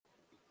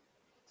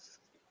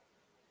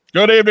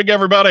Good evening,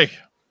 everybody.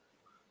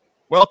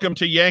 Welcome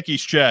to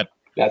Yankees Chat.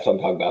 That's what I'm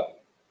talking about.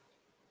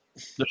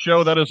 The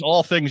show that is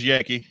all things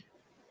Yankee.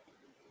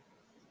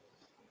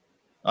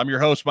 I'm your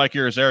host, Mike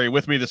Irizarry.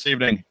 With me this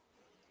evening,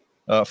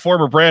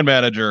 former brand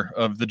manager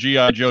of the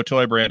G.I. Joe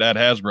toy brand at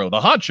Hasbro, the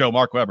Honcho,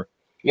 Mark Weber.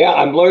 Yeah,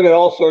 I'm learning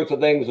all sorts of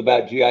things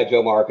about G.I.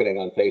 Joe marketing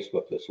on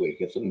Facebook this week.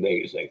 It's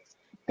amazing.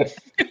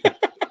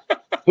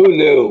 Who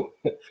knew?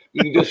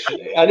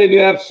 I didn't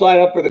even have to sign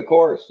up for the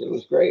course. It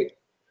was great.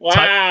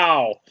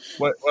 Wow.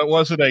 What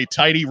was it? A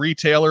tidy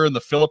retailer in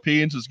the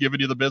Philippines is giving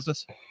you the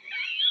business?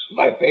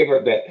 My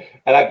favorite bit.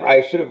 And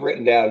I should have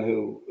written down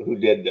who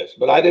did this,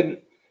 but I didn't.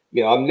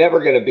 I'm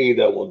never going to be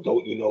the, well,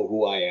 don't you know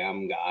who I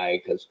am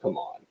guy? Because come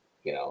on,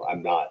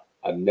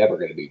 I'm never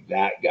going to be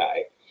that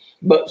guy.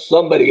 But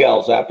somebody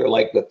else, after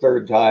like the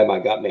third time I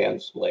got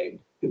mansplained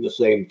in the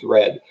same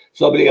thread,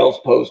 somebody else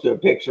posted a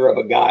picture of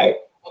a guy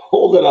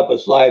holding up a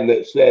sign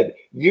that said,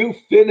 "You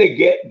finna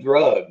get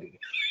drugged."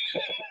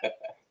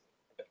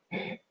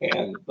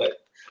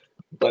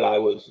 But I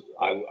was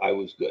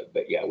good.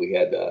 But yeah, we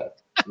had a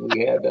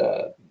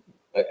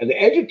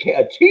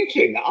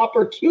teaching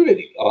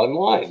opportunity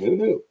online. Who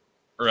knew?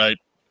 Right.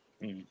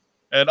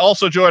 And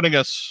also joining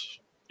us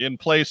in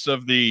place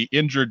of the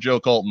injured Joe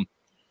Colton.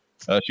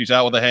 She's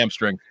out with a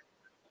hamstring.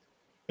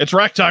 It's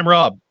Rack Time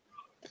Rob.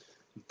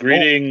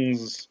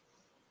 Greetings.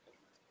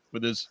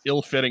 With his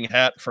ill-fitting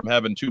hat from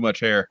having too much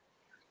hair.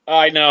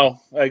 I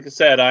know. Like I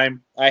said, I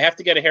have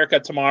to get a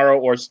haircut tomorrow,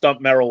 or Stump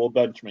Merrill will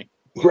bench me.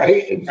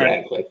 Right,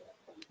 exactly.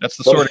 That's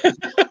the sort of.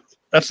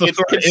 That's the it's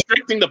sort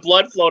constricting the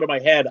blood flow to my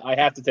head. I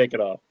have to take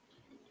it off.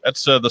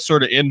 That's the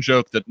sort of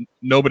in-joke that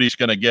nobody's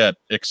going to get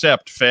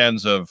except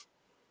fans of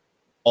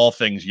all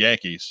things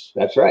Yankees.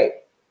 That's right.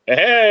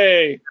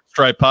 Hey, Let's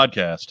Try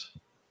podcast.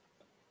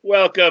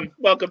 Welcome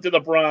to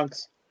the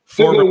Bronx.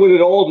 They're going to win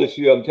it all this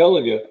year. I'm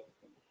telling you.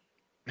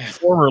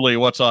 Formerly,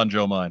 what's on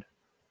Joe mind?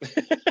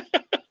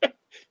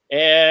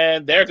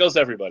 And there goes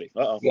everybody.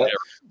 Uh-oh. Yep.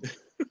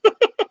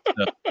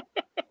 Yeah.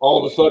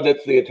 All of a sudden,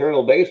 it's the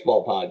Eternal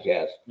Baseball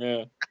podcast.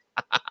 Yeah.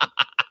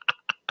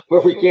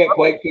 Where we can't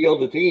quite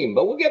field the team,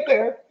 but we'll get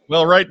there.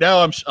 Well, right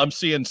now I'm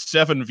seeing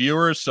 7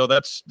 viewers, so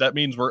that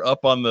means we're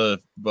up on the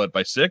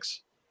by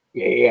 6.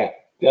 Yeah,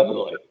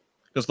 definitely.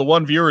 Because the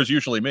one viewer is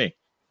usually me.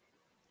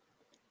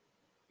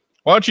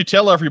 Why don't you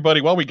tell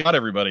everybody? Well, we got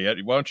everybody.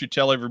 Why don't you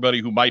tell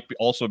everybody who might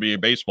also be a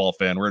baseball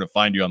fan where to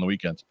find you on the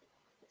weekends?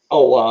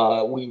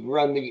 Oh, we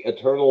run the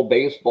Eternal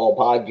Baseball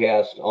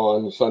podcast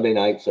on Sunday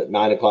nights at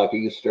 9 o'clock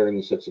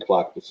Eastern, 6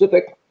 o'clock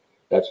Pacific.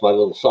 That's my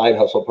little side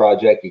hustle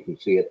project. You can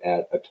see it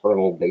at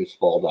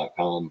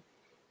eternalbaseball.com.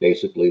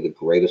 Basically, the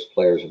greatest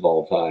players of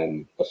all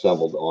time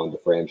assembled on the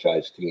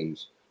franchise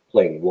teams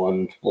playing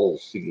one full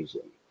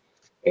season.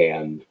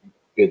 And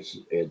it's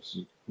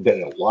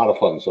been a lot of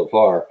fun so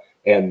far.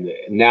 And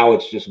now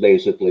it's just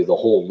basically the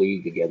whole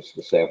league against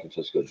the San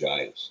Francisco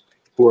Giants,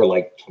 who are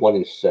like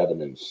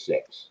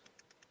 27-6.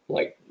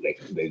 Like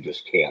they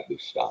just can't be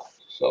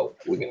stopped. So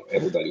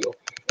everybody will.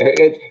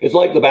 It's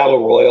like the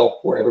Battle Royal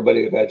where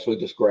everybody eventually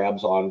just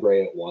grabs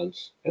Andre at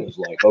once and is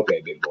like,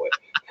 "Okay, big boy."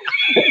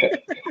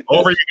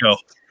 Over you go.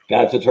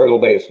 That's Eternal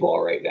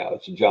Baseball right now.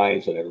 It's the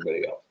Giants and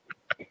everybody else.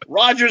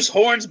 Rogers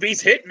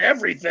Hornsby's hitting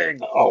everything.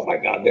 Oh my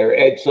God,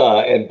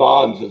 and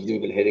Bonds isn't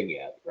even hitting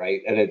yet,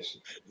 right? And it's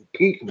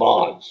peak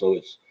Bonds, so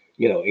it's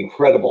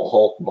Incredible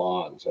Hulk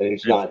Bonds, and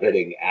he's not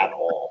hitting at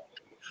all.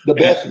 The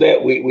best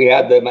bet, we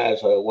had them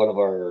as one of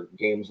our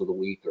games of the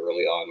week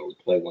early on, where we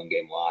play one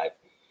game live,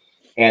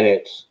 and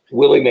it's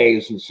Willie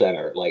Mays in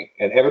center,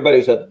 and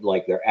everybody's at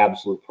their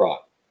absolute prime.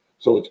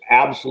 So it's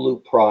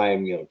absolute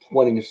prime,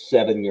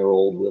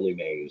 27-year-old Willie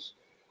Mays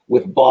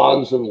with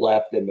Bonds in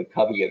left and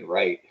McCovey in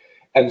right,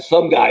 and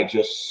some guy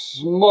just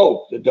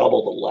smoked a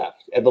double to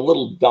left, and the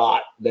little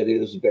dot that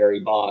is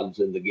Barry Bonds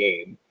in the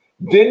game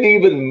didn't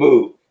even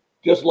move,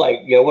 just one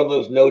of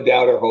those no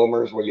doubter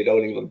homers where you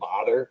don't even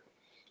bother.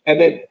 And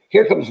then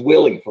here comes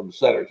Willie from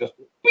center, just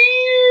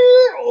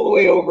all the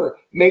way over,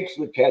 makes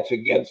the catch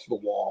against the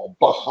wall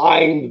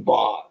behind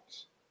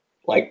Bonds.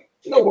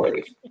 No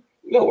worries.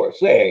 No worries.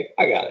 Say, hey,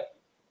 I got it.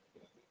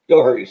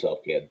 Don't hurt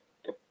yourself, kid.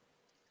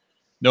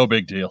 No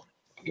big deal.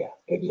 Yeah,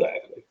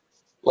 exactly.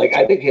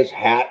 I think his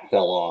hat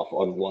fell off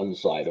on one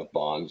side of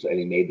Bonds, and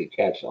he made the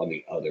catch on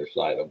the other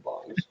side of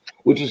Bonds,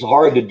 which is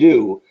hard to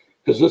do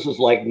because this is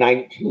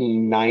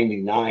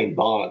 1999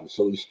 Bonds,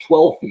 so he's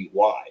 12 feet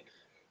wide.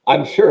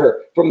 I'm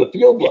sure from the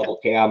field level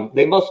cam,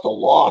 they must have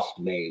lost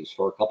Mays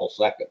for a couple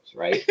seconds,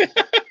 right?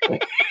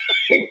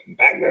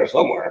 Back there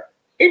somewhere.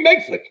 He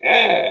makes the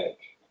catch.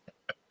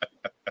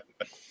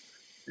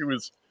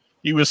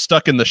 He was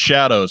stuck in the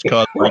shadows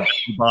caused by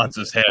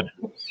Bonds' head.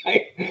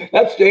 He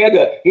had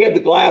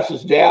the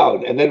glasses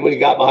down, and then when he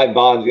got behind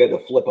Bonds, he had to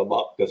flip him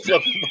up.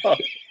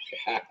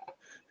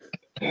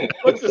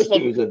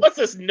 What's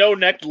this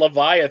no-necked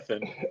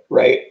Leviathan?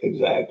 Right,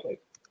 exactly.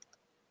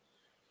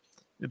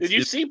 Did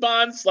you see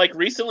Bonds?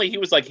 Recently, he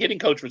was hitting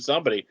coach for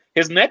somebody.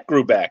 His neck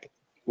grew back.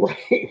 Right.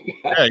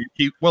 Yeah.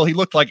 He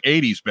looked like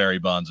 80s Barry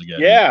Bonds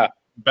again. Yeah.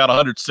 About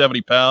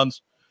 170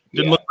 pounds.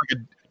 Didn't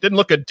didn't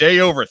look a day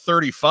over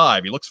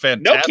 35. He looks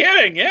fantastic. No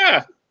kidding.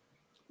 Yeah.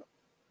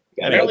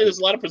 Apparently, there's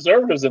a lot of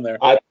preservatives in there.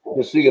 I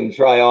to see him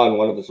try on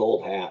one of his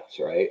old hats,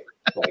 right?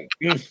 Like,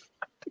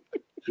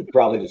 he'd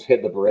probably just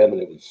hit the brim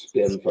and it would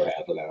spin for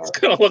half an hour. It's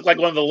gonna look like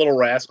one of the Little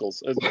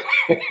Rascals,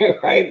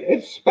 right?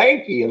 It's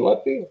Spanky in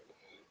left field.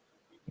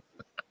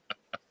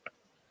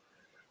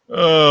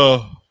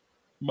 Oh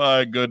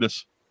my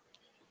goodness.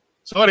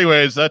 So,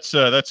 anyways, that's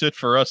it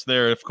for us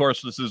there. Of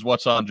course, this is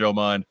What's on Joe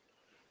Mind,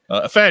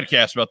 a fan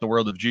cast about the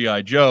world of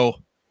G.I. Joe.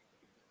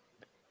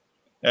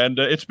 And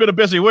it's been a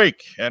busy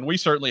week, and we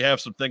certainly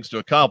have some things to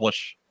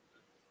accomplish.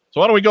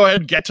 So why don't we go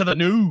ahead and get to the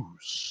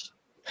news?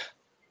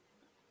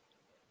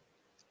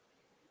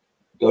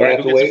 Don't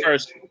have to wait.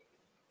 First.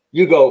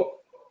 You go.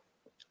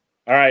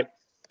 All right.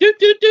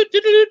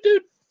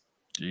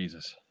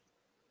 Jesus.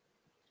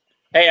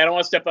 Hey, I don't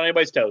want to step on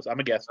anybody's toes. I'm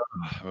a guest.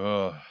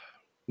 No.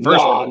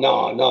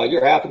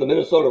 You're half of the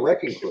Minnesota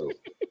Wrecking Crew.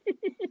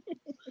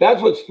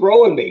 That's what's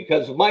throwing me,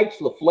 because Mike's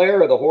the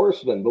Flair of the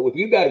Horseman, but with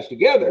you guys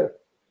together,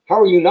 how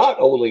are you not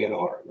Ole and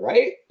Arn,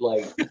 right?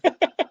 Like,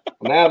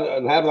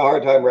 I'm having a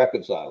hard time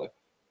reconciling.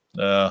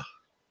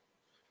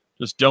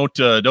 Just don't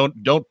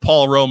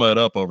Paul Roma it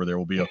up over there.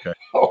 We'll be okay.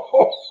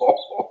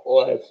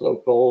 Oh, that's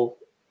so cold.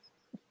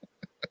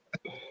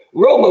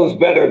 Romo's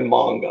better than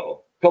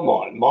Mongo. Come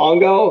on,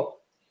 Mongo.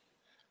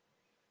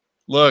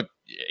 Look,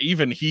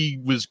 even he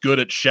was good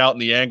at shouting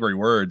the angry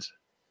words.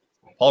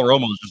 Paul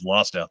Roma was just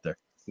lost out there.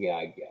 Yeah,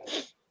 I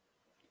guess.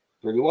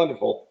 Pretty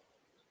wonderful.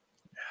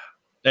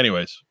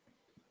 Anyways.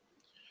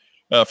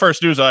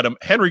 First news item,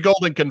 Henry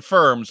Golding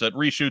confirms that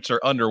reshoots are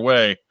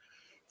underway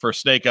for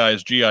Snake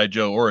Eyes G.I.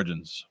 Joe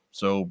Origins.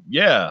 So,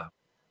 yeah.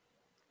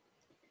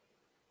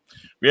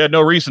 We had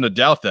no reason to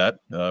doubt that.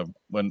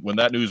 When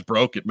that news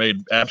broke, it made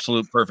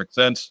absolute perfect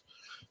sense.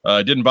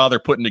 I didn't bother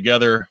putting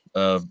together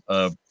a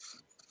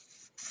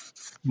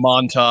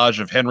montage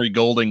of Henry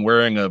Golding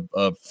wearing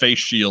a face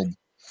shield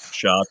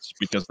shots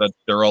because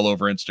they're all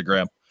over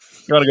Instagram.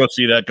 You want to go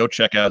see that, go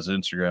check out his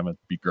Instagram. It'd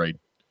be great.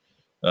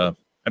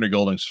 Henry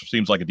Golding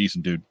seems like a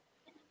decent dude.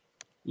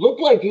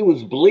 Looked like he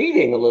was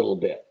bleeding a little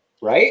bit,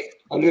 right?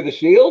 Under the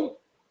shield?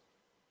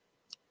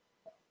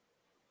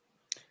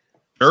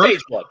 Sure.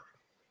 Stage blood.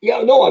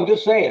 Yeah, no, I'm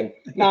just saying.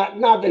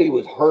 Not that he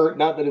was hurt,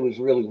 not that he was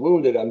really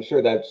wounded. I'm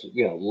sure that's,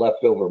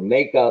 leftover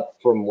makeup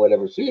from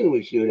whatever scene he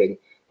was shooting.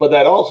 But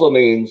that also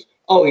means,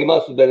 he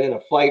must have been in a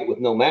fight with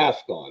no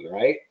mask on,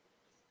 right?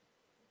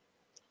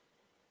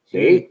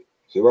 See?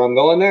 See where I'm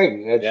going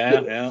there?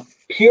 That's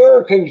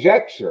pure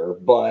conjecture,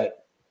 but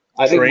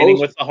I think training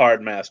with the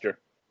hard master.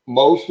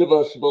 Most of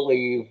us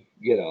believe,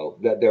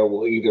 that there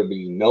will either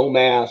be no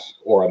mask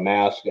or a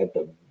mask at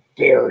the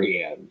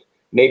very end,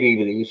 maybe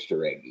even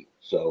Easter eggy.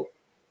 So,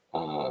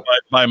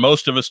 by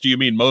most of us, do you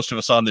mean most of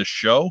us on this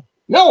show?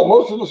 No,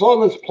 most of us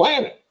on this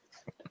planet.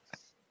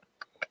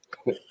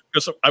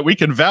 Because we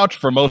can vouch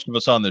for most of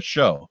us on this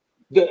show.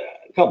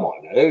 Come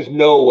on, there's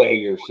no way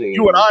you're seeing.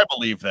 You and I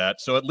believe that,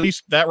 so at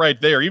least that right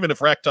there, even if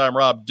Racktime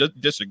Rob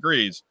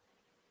disagrees,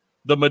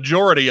 the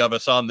majority of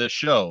us on this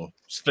show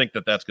think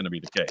that that's going to be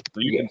the case.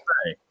 So you can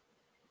say,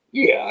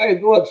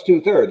 it's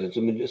 2/3. It's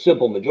a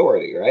simple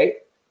majority, right?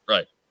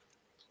 Right.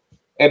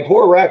 And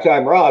poor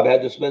Racktime Rob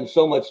had to spend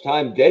so much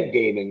time dead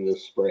gaming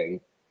this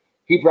spring.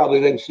 He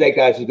probably thinks Snake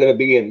Eyes is going to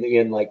be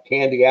in like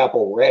candy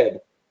apple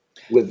red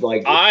with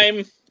like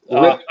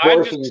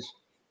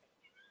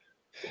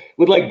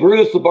with like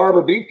Brutus the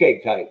Barber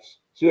beefcake tights.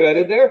 See what I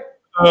did there?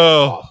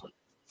 Oh.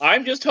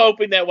 I'm just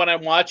hoping that when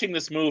I'm watching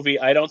this movie,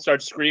 I don't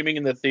start screaming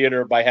in the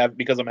theater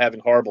because I'm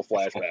having horrible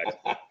flashbacks.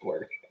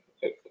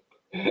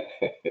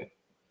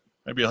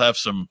 Maybe you'll have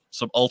some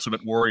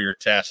Ultimate Warrior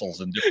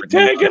tassels and different.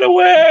 Take it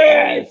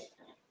away! Yes.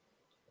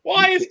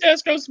 Why is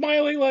Tesco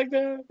smiling like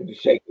that?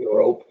 Shake the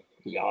rope.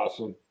 Be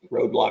awesome.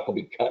 Roadblock will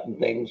be cutting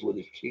things with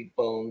his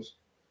cheekbones.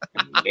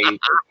 Amazing.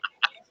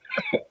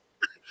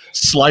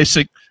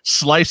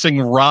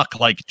 Slicing rock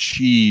like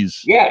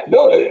cheese. Yeah,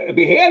 no, it'd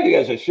be handy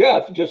as a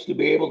chef just to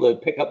be able to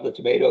pick up the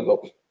tomato and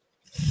go.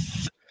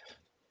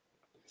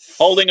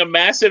 Holding a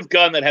massive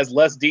gun that has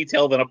less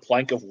detail than a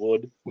plank of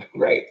wood.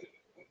 Right.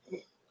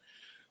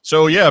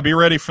 So yeah, be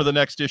ready for the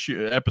next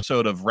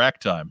episode of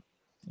Racktime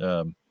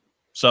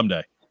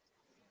someday.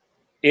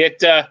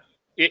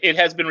 It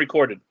has been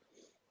recorded.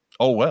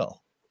 Oh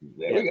well.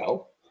 There we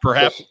go.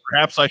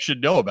 Perhaps I should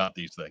know about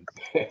these things.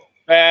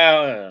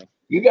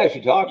 You guys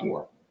should talk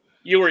more.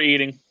 You were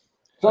eating.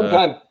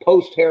 Sometime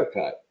post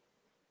haircut.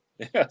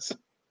 Yes.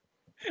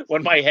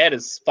 When my head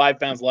is 5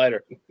 pounds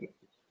lighter.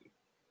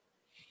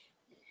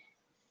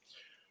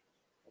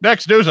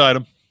 Next news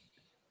item.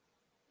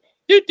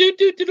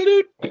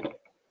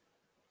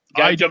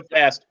 Guy jumped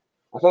fast.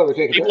 I thought we were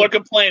taking. People are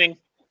complaining.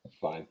 That's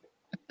fine.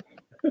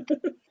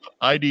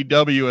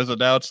 IDW has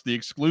announced the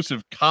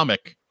exclusive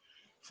comic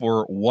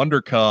for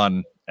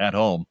WonderCon at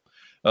Home.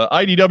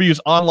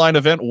 IDW's online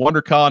event,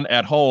 WonderCon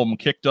at Home,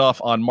 kicked off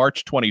on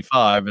March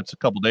 25. It's a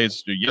couple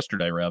days,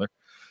 yesterday rather,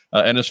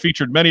 and has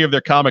featured many of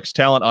their comics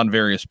talent on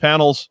various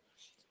panels,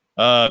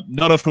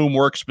 none of whom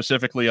work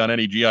specifically on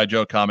any G.I.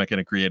 Joe comic in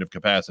a creative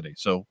capacity.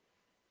 So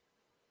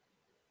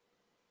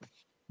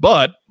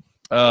But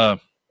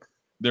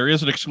there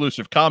is an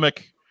exclusive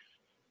comic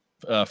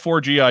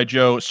for G.I.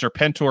 Joe,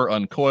 Serpentor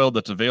Uncoiled,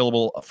 that's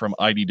available from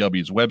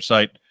IDW's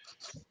website.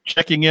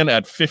 Checking in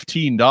at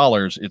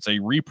 $15, it's a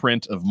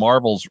reprint of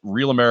Marvel's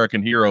Real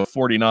American Hero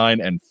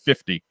 49 and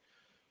 50,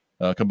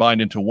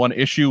 combined into one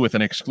issue with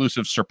an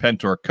exclusive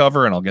Serpentor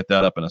cover, and I'll get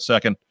that up in a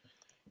second.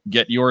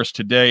 Get yours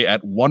today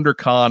at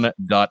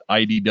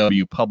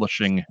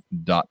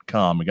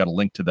wondercon.idwpublishing.com. We got a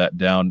link to that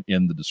down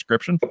in the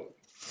description.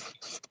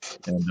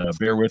 And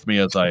bear with me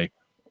as I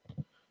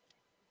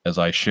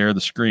share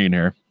the screen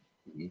here.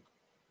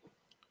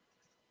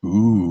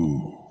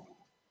 Ooh.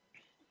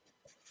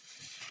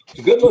 It's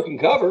a good looking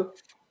cover.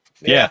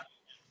 Yeah.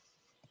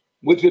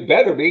 Which it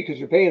better be because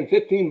you're paying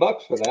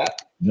 $15 for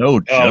that. No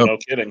joke. Oh, no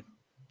kidding.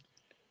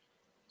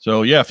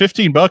 So yeah,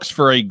 $15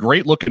 for a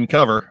great looking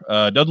cover.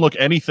 Doesn't look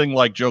anything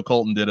like Joe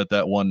Colton did at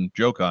that one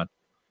JoeCon.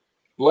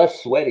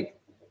 Less sweaty.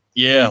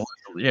 Yeah.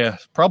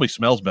 Probably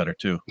smells better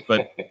too.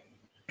 But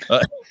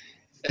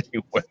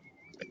anyway,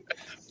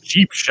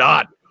 cheap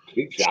shot.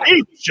 Cheap shot.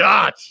 Cheap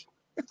shots.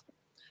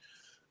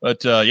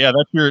 But yeah,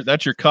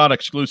 that's your con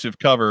exclusive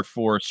cover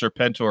for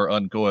Serpentor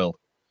Uncoiled,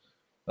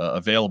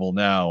 available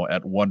now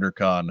at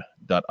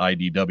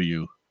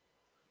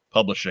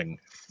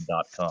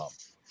wondercon.idwpublishing.com.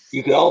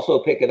 You can also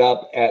pick it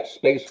up at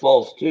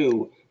Spaceballs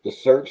 2, The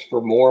Search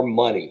for More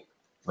Money.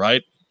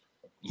 Right?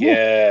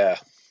 Yeah.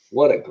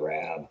 What a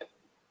grab.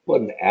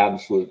 What an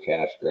absolute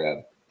cash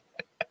grab.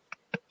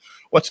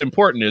 What's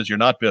important is you're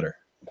not bitter.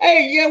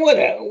 Hey, yeah,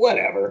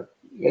 whatever.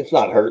 It's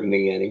not hurting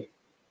me any.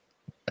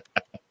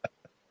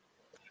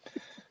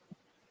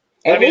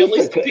 I mean, at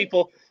least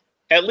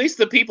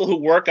the people who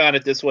work on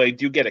it this way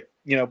do get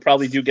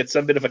probably do get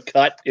some bit of a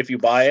cut if you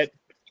buy it.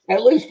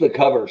 At least the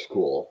cover's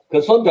cool,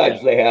 because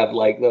sometimes they have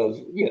like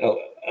those,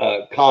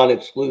 con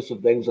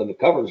exclusive things, and the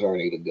covers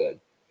aren't even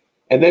good.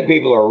 And then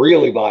people are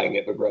really buying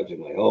it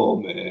begrudgingly. Oh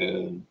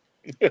man,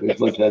 here's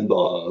my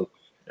 $10.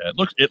 Yeah,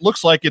 it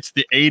looks like it's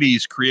the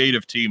 '80s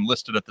creative team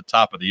listed at the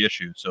top of the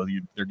issue, so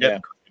they're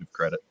getting creative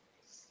credit.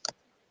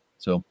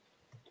 So,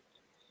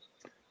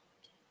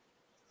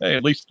 hey,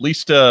 at least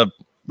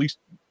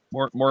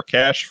more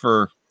cash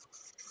for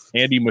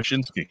Andy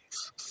Muschinsky.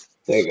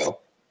 There you go.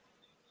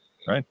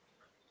 Right.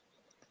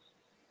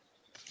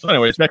 So,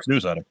 anyways, next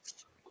news item.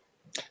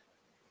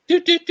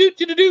 Dude.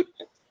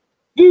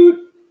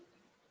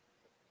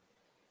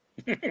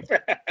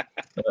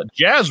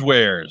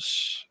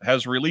 Jazzwares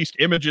has released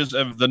images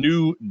of the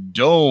new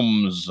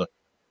domes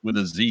with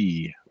a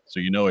Z, so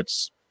you know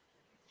it's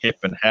hip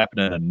and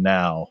happening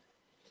now.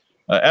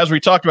 As we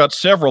talked about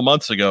several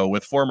months ago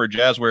with former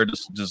Jazzware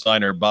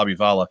designer Bobby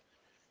Valla,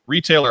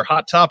 retailer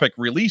Hot Topic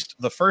released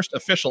the first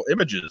official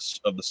images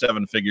of the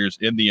 7 figures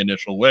in the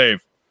initial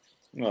wave.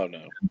 Oh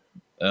no!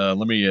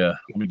 Let me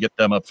get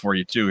them up for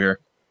you too here.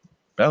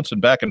 Bouncing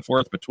back and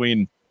forth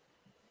between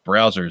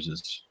browsers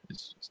is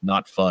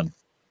not fun.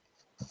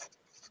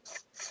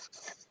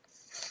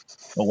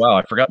 Oh wow,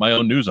 I forgot my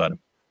own news item.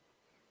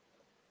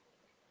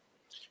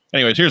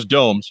 Anyways, here's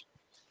domes.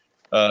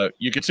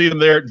 You can see them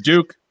there: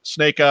 Duke,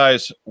 Snake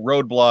Eyes,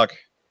 Roadblock,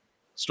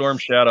 Storm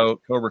Shadow,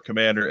 Cobra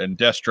Commander, and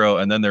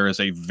Destro. And then there is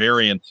a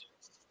variant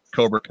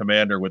Cobra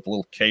Commander with a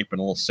little cape and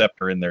a little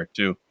scepter in there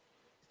too.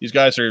 These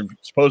guys are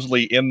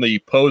supposedly in the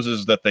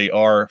poses that they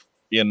are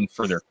in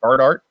for their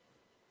card art.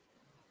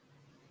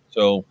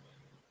 So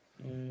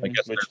I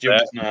guess which Duke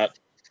is not.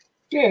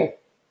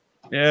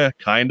 Yeah,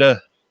 kind of.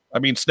 I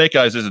mean, Snake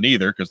Eyes isn't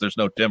either because there's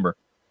no timber.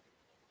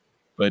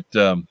 But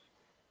I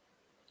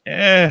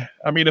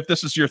mean, if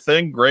this is your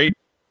thing, great.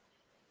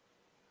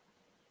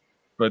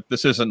 But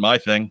this isn't my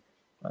thing.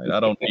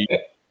 I don't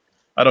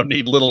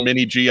need little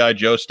mini G.I.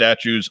 Joe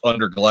statues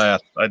under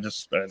glass. I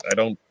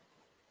don't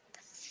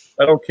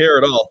care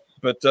at all.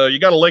 But you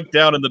got a link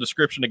down in the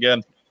description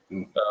again.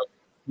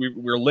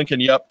 We're linking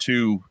you up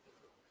to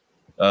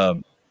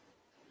Hot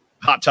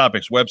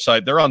Topic's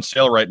website. They're on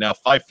sale right now,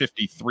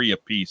 $5.53 a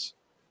piece.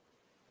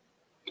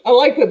 I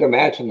like that they're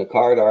matching the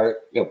card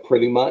art,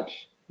 pretty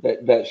much.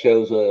 That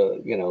shows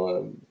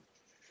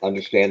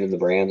understanding the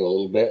brand a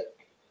little bit.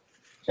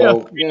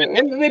 So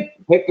and they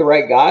picked the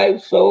right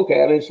guys. So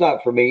okay, I mean it's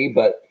not for me,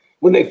 but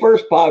when they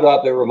first popped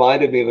up, they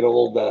reminded me of an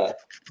old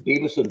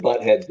Beavis and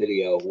Butthead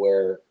video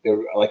where they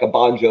were, like a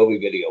Bon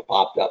Jovi video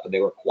popped up, and they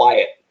were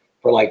quiet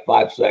for like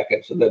 5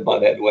 seconds, and then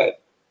Butthead went,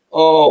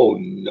 "Oh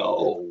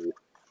no."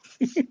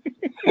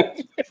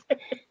 That's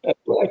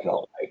what I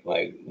felt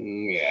like.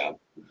 Yeah.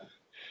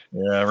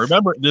 Yeah,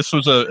 remember this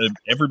was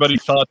everybody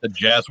thought that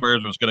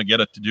Jazzwares was going to get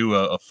it to do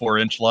a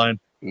 4-inch line.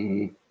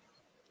 Mm-hmm.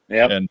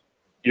 Yeah, and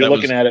you're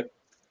looking at it.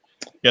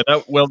 Yeah,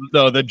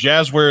 the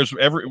Jazzwares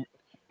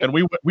and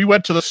we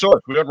went to the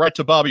source. We went right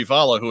to Bobby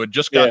Valla, who had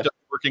just got done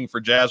working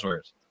for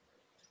Jazzwares,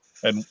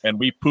 and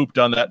we pooped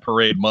on that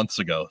parade months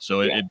ago.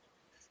 So it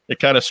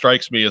kind of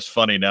strikes me as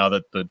funny now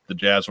that the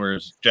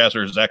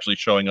Jazzwares is actually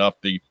showing off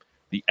the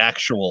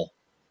actual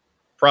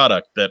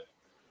product that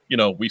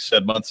we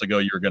said months ago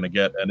you were going to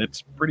get, and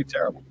it's pretty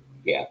terrible.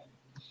 Yeah,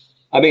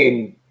 I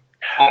mean,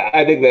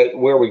 I think that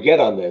where we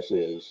get on this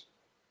is,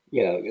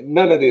 You know,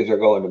 none of these are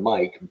going to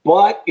Mike.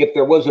 But if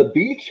there was a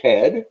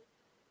Beachhead,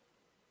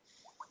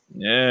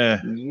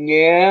 yeah,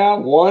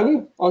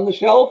 one on the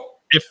shelf.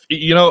 If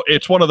you know,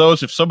 it's one of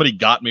those. If somebody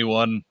got me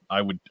one,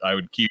 I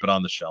would keep it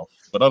on the shelf.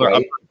 But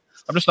I'm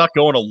just not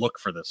going to look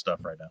for this stuff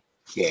right now.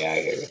 Yeah,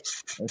 I hear you.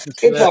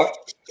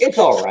 It's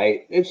all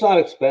right. It's not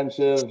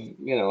expensive.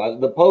 You know,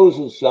 the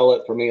poses sell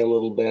it for me a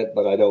little bit,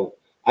 but I don't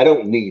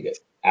need it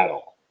at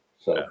all.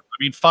 So I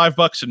mean,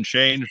 $5 and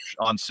change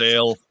on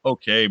sale.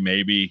 Okay,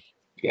 maybe.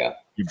 Yeah.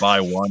 You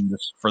buy one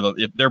just for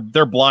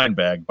they're blind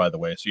bag, by the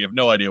way, so you have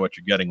no idea what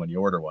you're getting when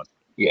you order one.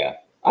 Yeah.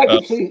 I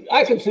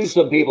can see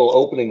some people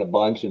opening a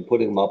bunch and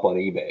putting them up on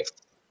eBay,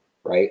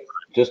 right?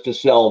 Just to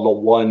sell the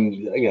one,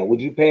 you know,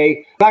 would you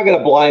pay? I'm not going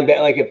to blind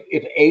bet. Like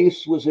if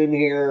Ace was in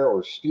here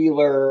or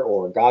Steeler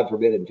or God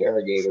forbid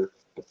Interrogator,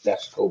 the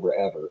best Cobra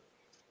ever,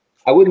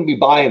 I wouldn't be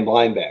buying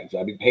blind bags.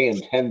 I'd be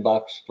paying $10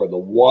 for the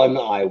one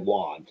I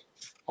want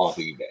off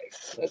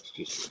eBay. That's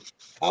just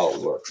how it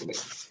would work for me.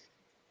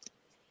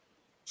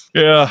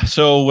 Yeah.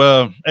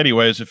 So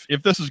anyways,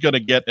 if this is going to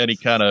get any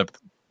kind of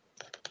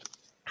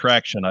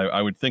traction,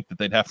 I would think that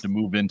they'd have to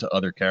move into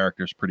other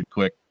characters pretty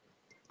quick.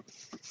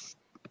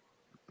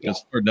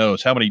 Because Lord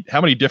knows how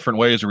many different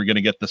ways are we going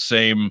to get the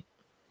same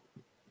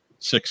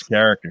 6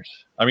 characters?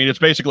 I mean,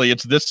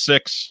 it's this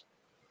 6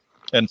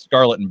 and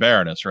Scarlet and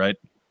Baroness, right?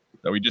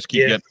 That we just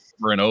keep getting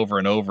over and over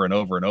and over and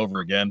over and over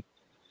again.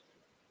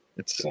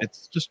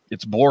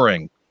 It's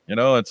boring, you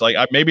know. It's like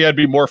maybe I'd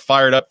be more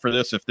fired up for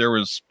this if there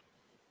was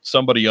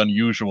somebody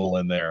unusual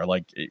in there.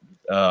 Like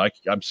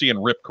I'm seeing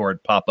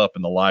Ripcord pop up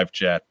in the live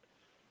chat.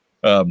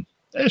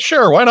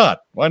 Sure, why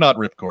not? Why not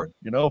Ripcord?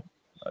 You know,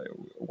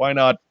 why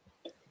not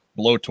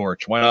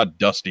Blowtorch? Why not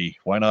Dusty?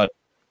 Why not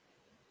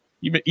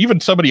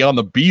even somebody on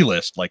the B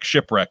list like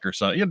Shipwreck or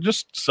something? You know,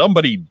 just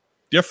somebody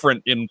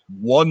different in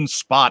one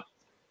spot,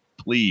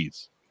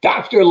 please.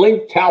 Dr.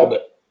 Link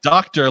Talbot.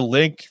 Dr.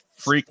 Link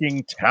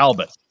freaking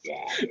Talbot.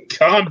 Yeah.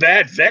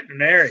 Combat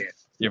veterinarian.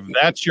 If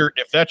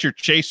that's your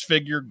chase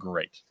figure,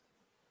 great.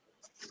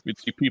 We'd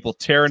see people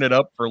tearing it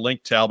up for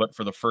Link Talbot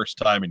for the first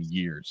time in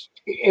years.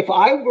 If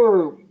I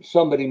were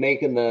somebody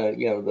making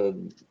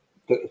the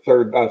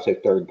third, I would say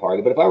third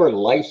party, but if I were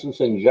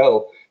licensing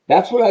Joe,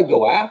 that's what I'd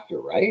go after,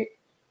 right?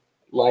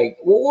 Like,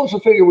 what was the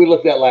figure we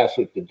looked at last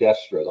week? The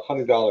Destro, the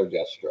 $100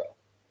 Destro.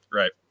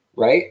 Right.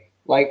 Right?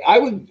 Like,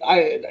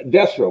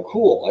 Destro,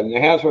 cool. I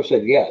mean, Hasbro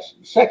said yes.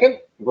 Second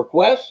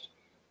request,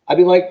 I'd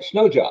be like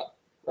Snow Job,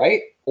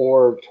 right?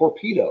 Or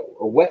Torpedo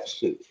or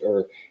Wetsuit,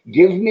 or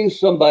give me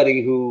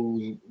somebody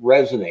who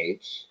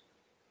resonates,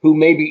 who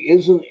maybe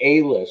isn't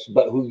A-list,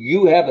 but who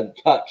you haven't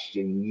touched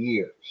in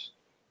years.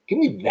 Give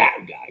me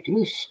that guy. Give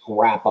me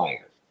Scrap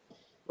Iron,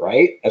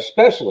 right?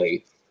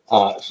 Especially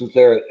since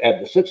they're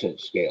at the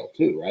 6-inch scale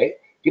too, right?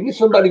 Give me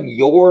somebody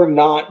you're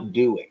not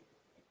doing.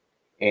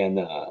 And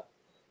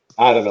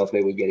I don't know if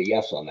they would get a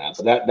yes on that,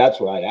 but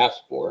that's what I'd ask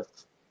for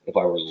if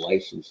I were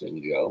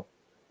licensing Joe.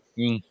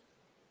 Mm.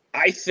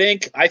 I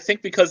think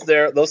because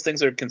those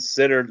things are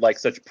considered like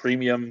such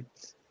premium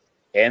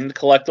end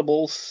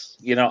collectibles,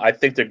 you know, I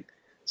think they're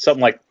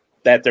something like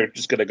that. They're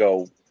just going to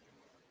go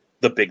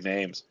the big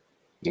names.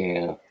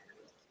 Yeah.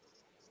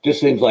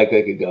 Just seems like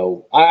they could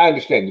go. I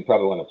understand you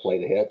probably want to play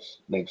the hits.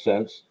 Makes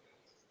sense.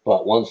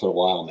 But once in a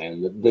while,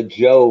 man, the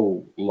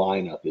Joe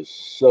lineup is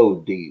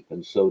so deep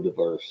and so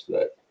diverse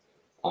that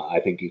I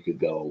think you could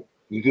go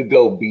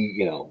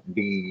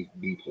B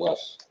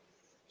plus.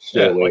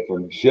 Stay away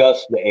from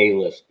just the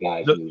A-list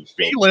guys. The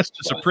B-list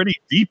is a pretty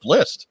deep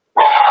list.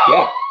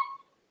 Yeah.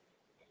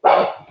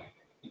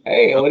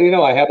 Hey, what do you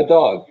know? I have a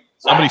dog.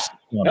 Somebody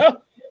stepped on it.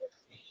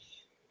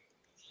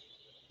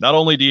 Not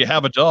only do you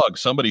have a dog,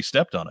 somebody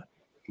stepped on it.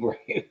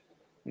 Right.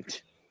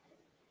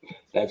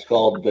 That's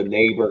called the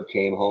neighbor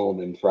came home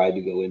and tried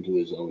to go into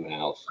his own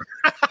house.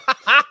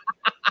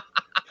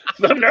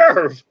 The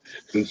nerve.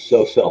 He's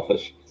so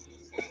selfish.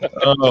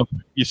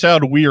 You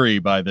sound weary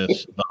by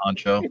this, the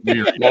honcho.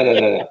 Weary.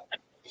 No.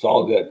 It's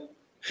all good.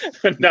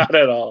 Not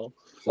at all.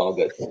 It's all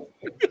good.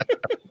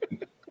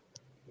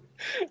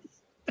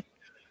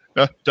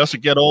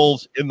 Doesn't get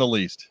old in the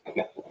least.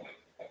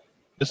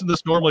 Isn't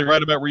this normally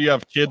right about where you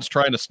have kids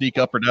trying to sneak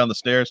up or down the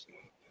stairs?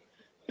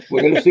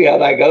 We're going to see how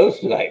that goes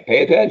tonight.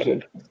 Pay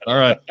attention. All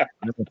right.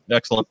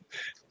 Excellent.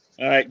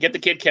 All right. Get the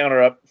kid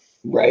counter up.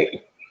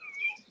 Right.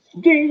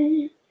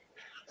 Ding.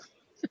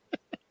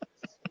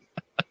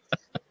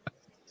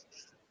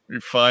 Let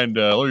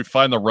me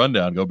find the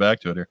rundown. Go back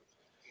to it here.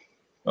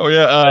 Oh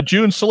yeah,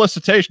 June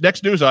solicitation.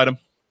 Next news item.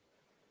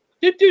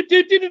 June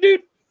solicitation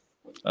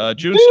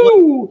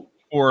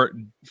for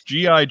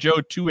G.I.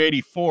 Joe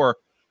 284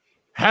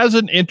 has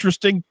an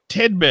interesting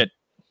tidbit,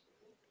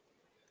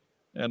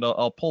 and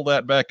I'll pull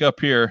that back up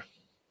here.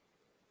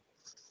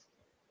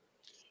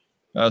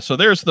 So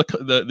there's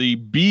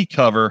the B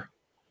cover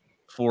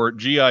for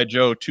G.I.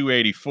 Joe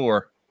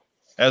 284,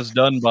 as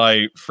done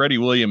by Freddie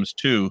Williams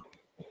 2.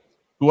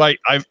 Who I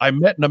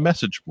met in a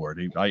message board.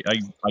 I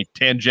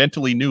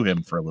tangentially knew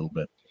him for a little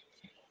bit.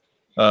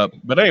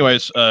 But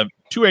anyways,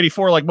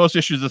 284, like most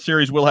issues of the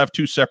series, will have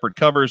two separate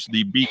covers.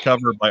 The B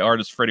cover by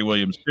artist Freddie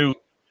Williams II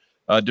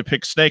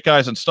depicts Snake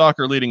Eyes and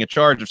Stalker leading a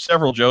charge of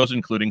several Joes,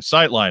 including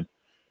Sightline.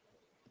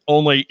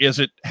 Only, is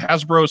it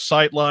Hasbro's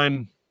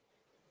Sightline?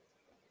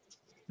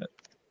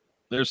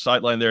 There's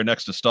Sightline there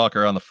next to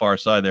Stalker on the far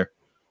side there.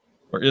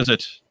 Or is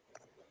it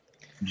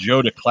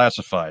Joe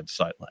Declassified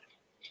Sightline?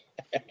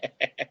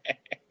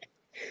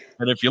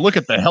 And if you look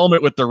at the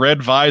helmet with the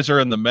red visor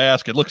and the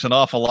mask, it looks an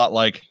awful lot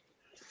like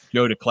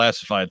Joe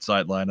Declassified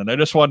Sightline. And I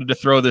just wanted to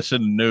throw this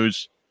in the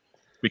news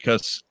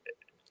because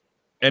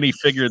any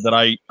figure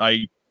that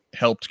I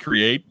helped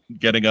create,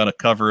 getting on a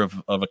cover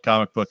of a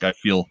comic book, I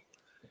feel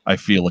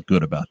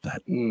good about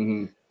that.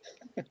 Mm-hmm.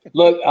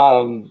 Look,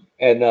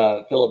 and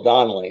Philip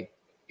Donnelly,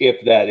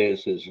 if that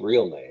is his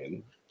real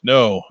name.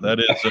 No, that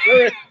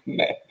is.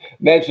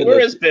 Mention Where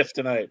this, is Biff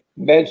tonight?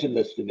 Mention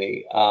this to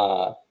me.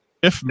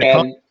 If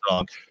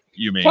McConaughey,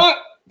 you mean?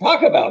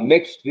 Talk about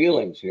mixed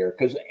feelings here,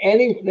 because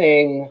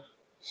anything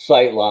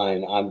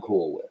Sightline I'm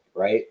cool with,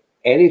 right?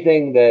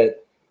 Anything that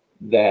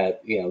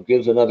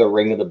gives another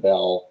ring of the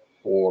bell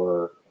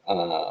for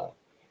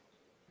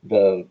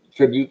the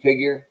tribute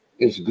figure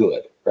is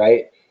good,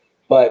 right?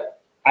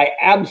 But I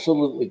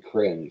absolutely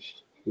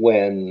cringed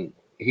when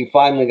he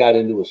finally got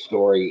into a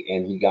story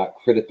and he got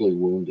critically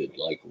wounded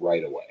like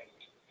right away,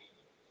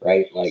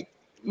 right? Like,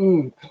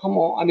 come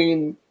on. I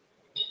mean,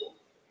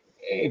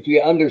 if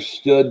you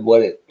understood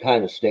what it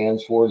kind of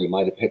stands for, you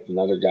might have picked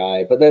another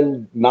guy. But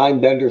then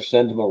Mindbender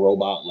sent him a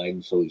robot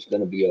leg, so he's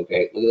going to be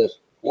okay. Look at this.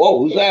 Whoa,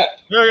 who's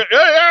that?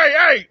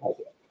 Hey!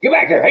 Get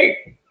back here,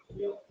 hey!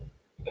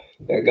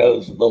 There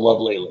goes the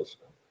lovely Elizabeth.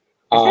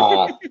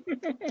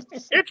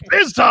 It's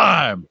this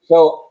time.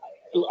 So,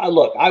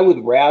 look, I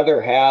would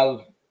rather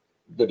have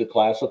the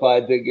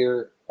Declassified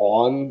figure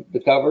on the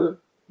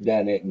cover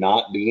than it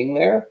not being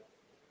there.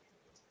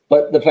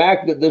 But the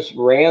fact that this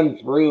ran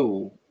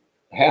through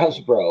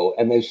Hasbro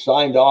and they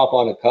signed off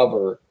on a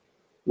cover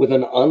with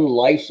an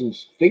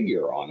unlicensed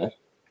figure on it,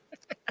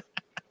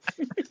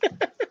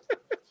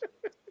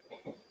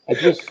 I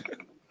just...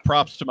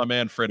 Props to my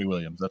man Freddie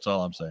Williams. That's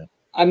all I'm saying.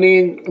 I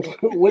mean,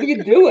 what are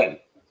you doing?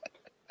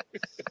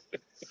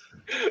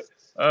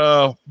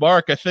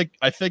 Mark, I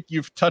think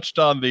you've touched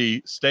on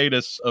the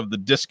status of the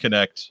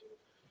disconnect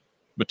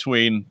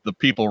between the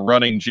people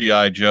running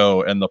G.I.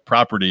 Joe and the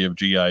property of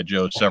G.I.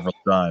 Joe several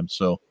times.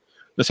 So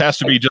this has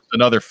to be just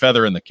another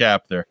feather in the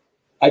cap there.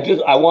 I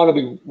want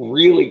to be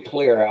really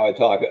clear how I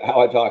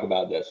talk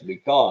about this,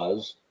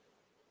 because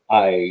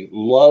I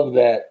love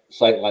that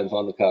Sightline's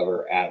on the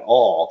cover at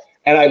all.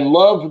 And I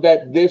love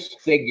that this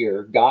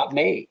figure got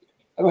made.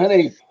 I don't have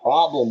any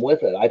problem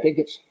with it. I think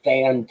it's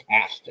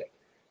fantastic.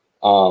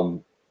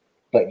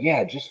 But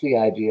yeah, just the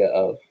idea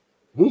of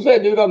who's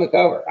that dude on the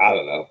cover? I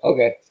don't know.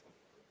 Okay.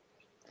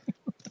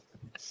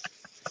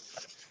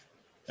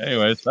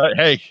 Anyways,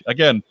 hey,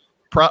 again,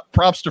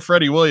 props to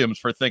Freddie Williams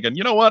for thinking,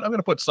 you know what, I'm going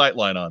to put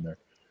Sightline on there.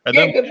 And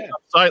then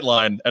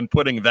Sightline and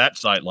putting that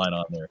Sightline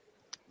on there.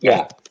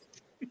 Yeah.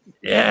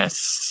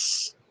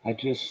 Yes.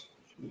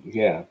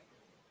 Yeah.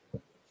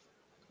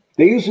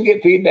 They used to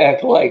get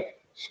feedback like,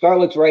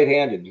 Scarlett's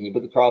right-handed. Can you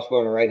put the crossbow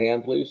on her right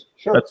hand, please?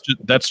 Sure.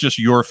 That's just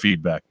your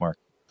feedback, Mark.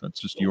 That's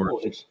just yours.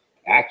 Well, it's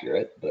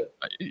accurate, but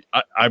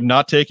I'm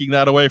not taking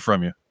that away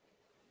from you.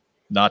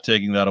 Not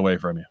taking that away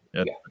from you.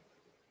 Yeah.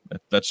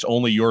 That's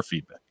only your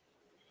feedback.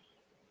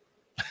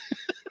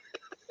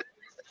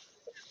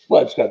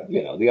 Well, it's got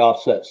the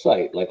offset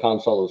sight like Han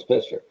Solo's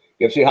pistol.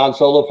 You ever see Han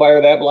Solo fire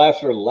that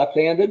blaster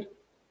left-handed?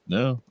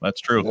 No,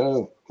 that's true.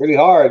 No, pretty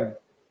hard.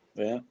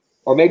 Yeah.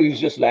 Or maybe he's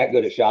just that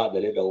good a shot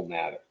that it don't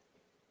matter.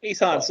 He's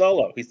Han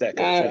Solo. He's that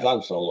good. He's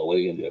Han Solo. What are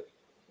you gonna do?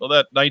 Well,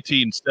 that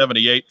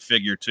 1978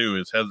 figure too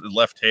his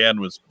left hand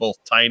was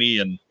both tiny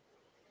and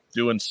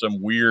doing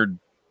some weird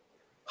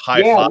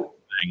high five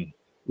thing.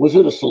 Was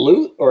it a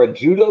salute or a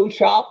judo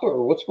chop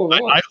or what's going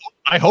on?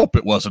 I hope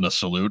it wasn't a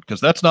salute, because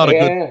that's not a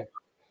good.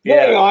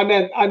 Yeah, no, I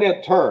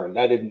meant turn.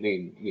 I didn't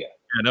mean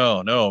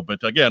No.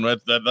 But again,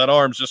 that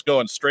arm's just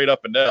going straight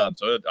up and down.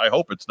 So I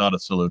hope it's not a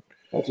salute.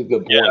 That's a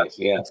good point.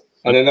 Yeah.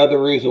 And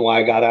another reason why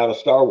I got out of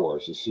Star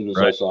Wars as soon as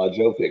I saw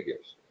Joe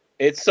figures.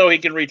 It's so he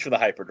can reach for the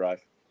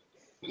hyperdrive.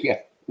 Yeah,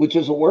 which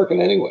isn't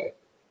working anyway.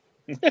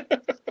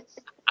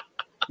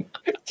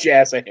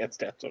 Jazz hands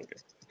down. Okay.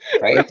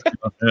 Right?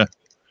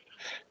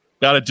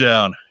 Got it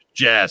down.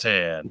 Jazz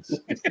hands.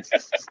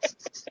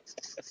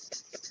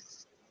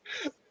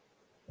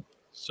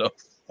 So,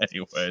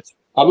 anyways.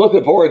 I'm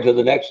looking forward to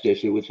the next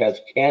issue, which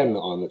has Ken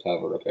on the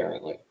cover,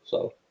 apparently.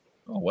 So.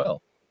 Oh,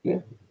 well. Yeah.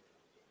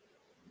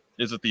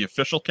 Is it the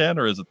official Ken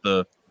or is it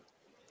the...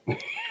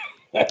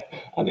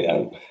 I mean,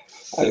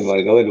 I don't want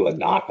to go into a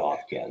knockoff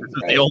Ken.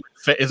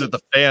 Is it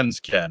the fans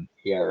Ken?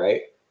 Yeah,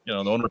 right.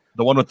 The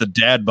one with the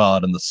dad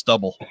bod and the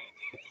stubble.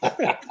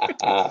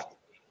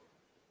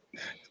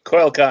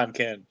 CoilCon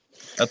Ken.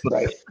 That's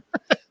right.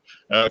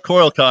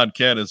 CoilCon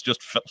Ken is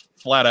just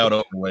flat out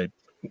overweight.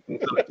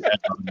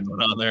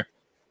 On there.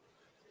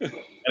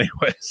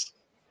 Anyways,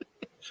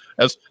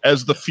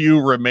 as the few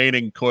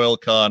remaining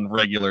CoilCon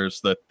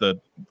regulars that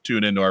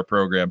tune into our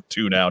program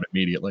tune out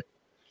immediately.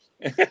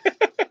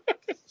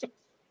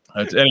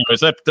 Anyways,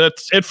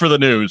 that's it for the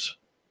news.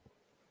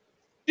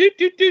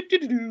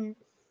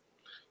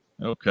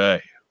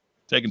 Okay.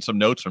 Taking some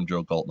notes from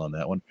Joe Colton on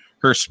that one.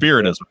 Her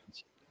spirit is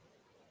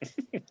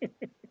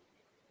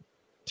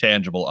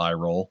tangible eye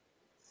roll.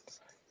 It's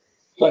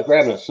like we're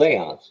having a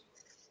seance.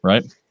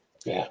 Right?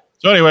 Yeah.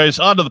 So anyways,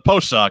 on to the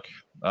post-sock.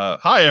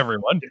 Hi,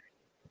 everyone. Do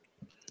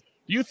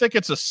you think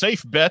it's a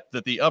safe bet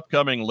that the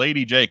upcoming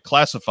Lady J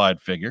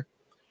classified figure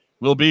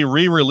will be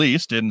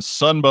re-released in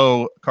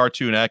Sunbow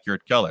cartoon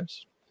accurate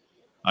colors?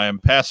 I am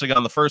passing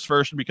on the first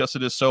version because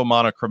it is so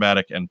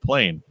monochromatic and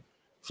plain.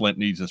 Flint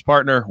needs his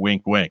partner.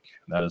 Wink, wink.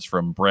 That is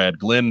from Brad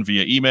Glynn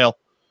via email.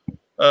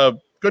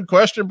 Good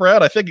question,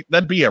 Brad. I think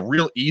that'd be a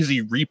real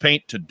easy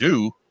repaint to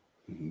do.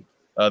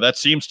 That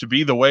seems to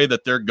be the way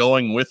that they're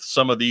going with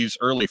some of these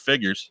early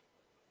figures.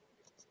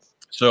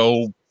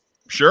 So,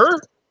 sure.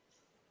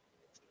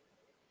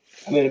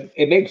 I mean,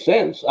 it makes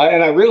sense.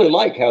 And I really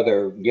like how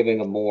they're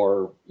giving a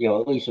more,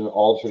 at least an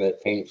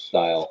alternate paint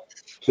style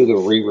to the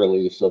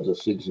re-release of the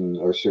season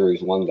or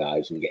series 1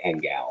 guys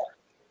and gal.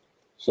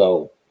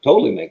 So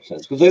totally makes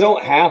sense because they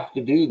don't have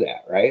to do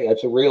that, right? I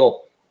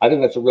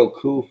think that's a real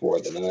coup for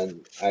them.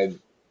 And I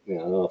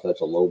don't know if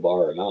that's a low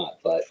bar or not,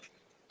 but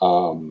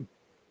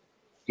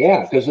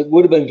yeah, because it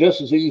would have been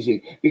just as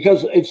easy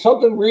because it's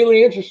something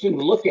really interesting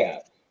to look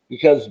at.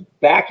 Because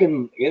back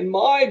in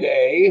my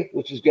day,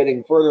 which is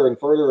getting further and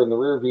further in the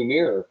rearview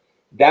mirror,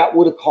 that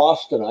would have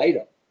cost an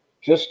item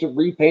just to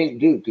repaint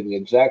Duke in the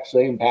exact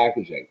same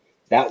packaging.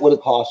 That would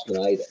have cost an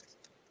item.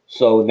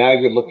 So now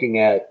you're looking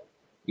at,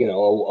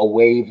 a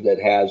wave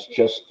that has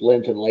just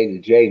Flint and Lady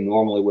J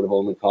normally would have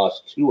only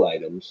cost 2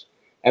 items,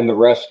 and the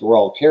rest were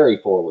all carry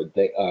forward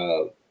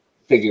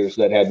figures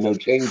that had no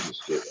changes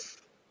to them.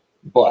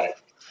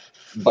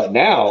 But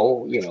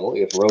now,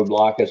 if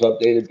Roadblock has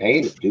updated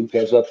paint, if Duke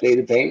has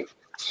updated paint,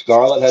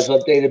 Scarlet has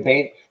updated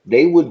paint,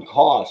 they would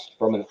cost,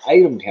 from an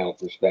item count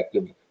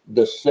perspective,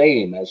 the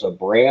same as a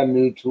brand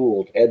new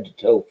tooled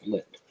head-to-toe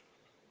Flint.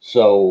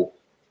 So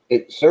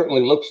it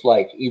certainly looks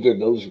like either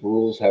those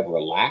rules have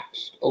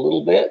relaxed a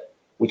little bit,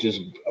 which is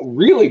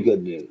really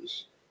good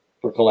news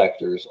for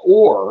collectors,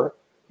 or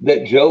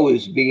that Joe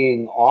is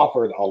being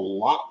offered a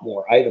lot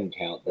more item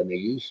count than they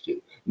used to.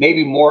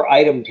 Maybe more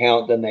item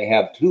count than they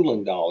have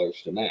tooling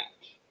dollars to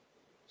match.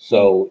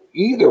 So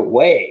either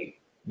way,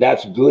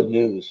 that's good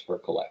news for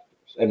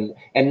collectors. And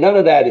none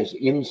of that is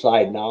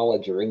inside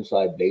knowledge or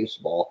inside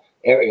baseball.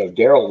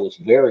 Daryl was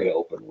very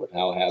open with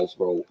how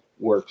Hasbro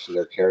works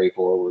their carry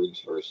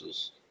forwards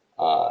versus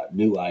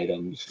new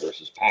items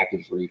versus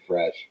package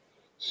refresh.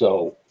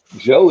 So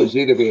Joe is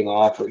either being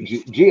offered,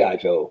 G.I.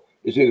 Joe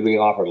is either being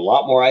offered a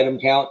lot more item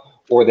count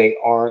or they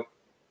aren't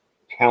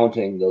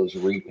counting those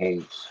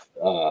repaints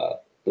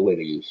the way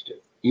they used to.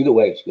 Either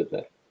way, it's a good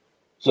thing.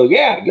 So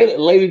yeah, get it,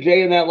 Lady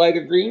J in that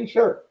lighter green,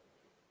 sure.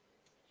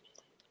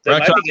 They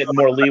might be getting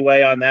more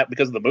leeway on that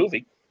because of the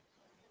movie.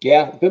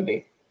 Yeah, it could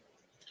be.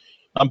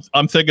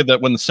 I'm thinking that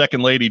when the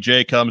second Lady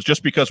J comes,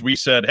 just because we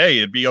said, hey,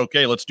 it'd be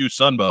okay, let's do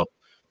Sunbow,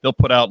 they'll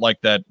put out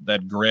like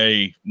that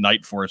gray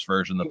Night Force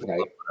version that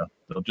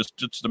they'll just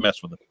to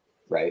mess with it.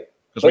 Right.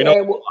 Because we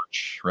know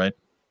much, right?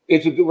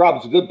 It's a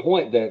good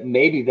point that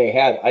maybe they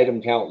had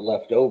item count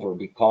left over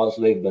because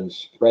they've been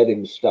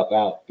spreading stuff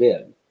out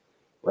thin,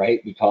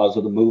 right? Because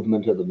of the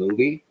movement of the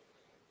movie.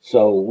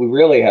 So we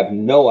really have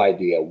no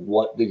idea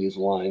what these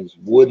lines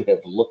would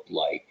have looked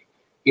like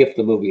if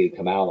the movie had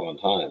come out on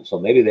time. So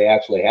maybe they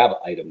actually have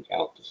item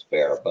count to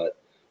spare. But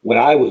when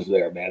I was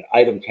there, man,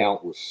 item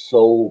count was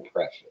so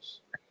precious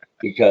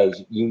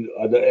because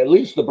at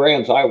least the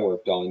brands I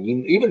worked on,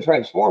 even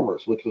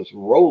Transformers, which was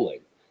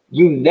rolling,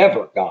 you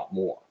never got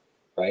more.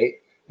 Right?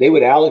 They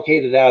would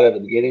allocate it out at the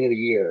beginning of the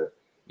year.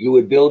 You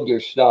would build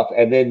your stuff,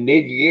 and then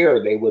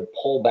mid-year they would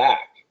pull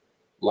back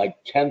like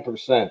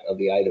 10% of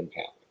the item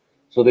count.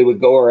 So they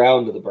would go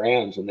around to the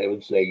brands and they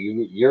would say,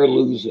 you're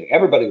losing.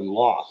 Everybody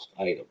lost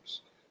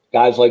items.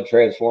 Guys like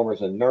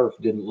Transformers and Nerf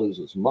didn't lose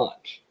as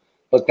much.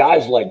 But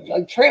guys like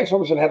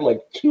Transformers would have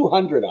like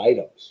 200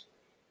 items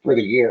for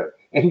the year,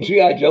 and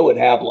G.I. Joe would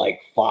have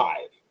like 5.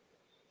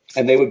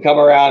 And they would come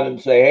around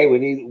and say, hey, we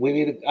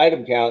need an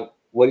item count.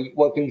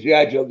 What can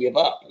G.I. Joe give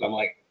up? And I'm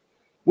like,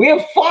 we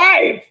have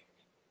 5.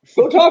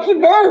 Go talk to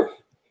Nerf.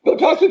 Go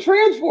talk to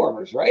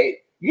Transformers, right?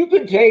 You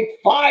could take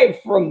 5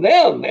 from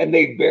them and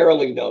they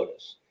barely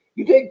notice.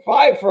 You take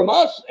 5 from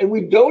us and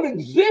we don't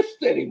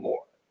exist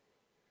anymore.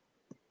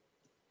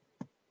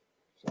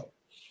 So.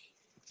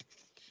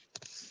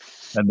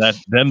 And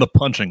then the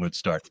punching would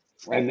start.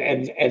 And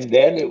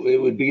then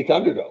it would be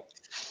Thunderdome.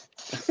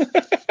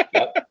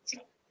 Yep.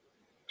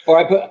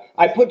 Or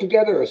I put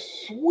together a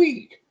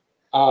sweet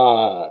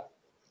what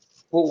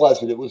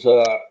was it? It was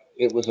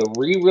a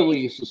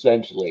re-release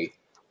essentially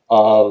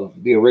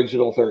of the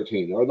original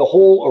 13 or the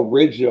whole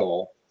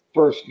original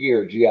first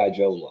year G.I.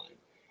 Joe line.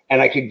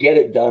 And I could get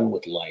it done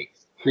with like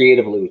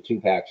creatively with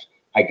 2 packs.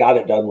 I got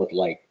it done with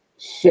like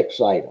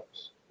 6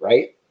 items,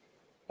 right?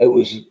 It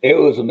was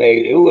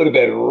amazing. It would have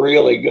been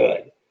really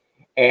good.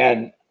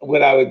 And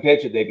when I would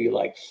pitch it, they'd be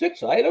like,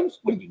 6 items?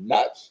 What are you,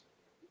 nuts?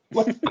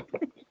 What?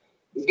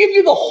 Give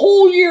you the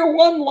whole year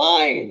one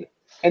line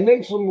and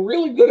make some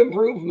really good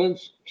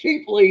improvements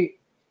cheaply.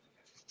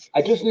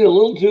 I just need a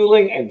little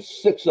tooling and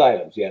 6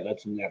 items. Yeah,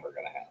 that's never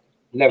going to happen.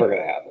 Never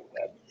going to happen,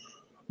 man.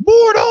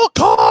 Mortal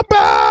Kombat!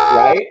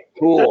 Right?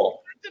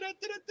 Cool.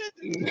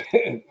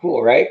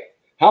 Cool, right?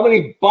 How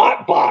many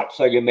bots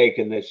are you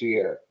making this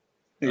year?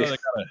 Oh,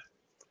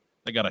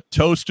 they got a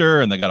toaster,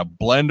 and they got a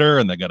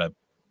blender, and they got a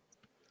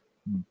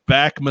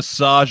back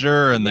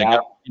massager, and they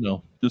got,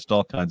 just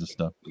all kinds of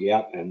stuff.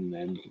 Yeah,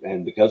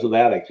 and because of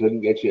that, I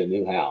couldn't get you a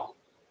new HAL.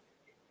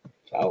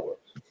 That's how it works.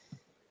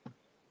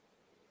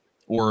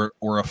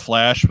 Or a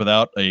flash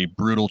without a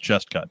brutal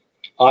chest cut.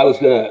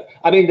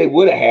 They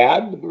would have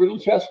had the brutal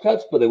chest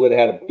cuts, but they would have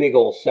had a big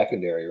old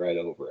secondary right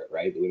over it,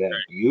 right? They would have had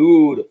a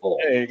beautiful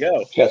there you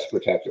go. chest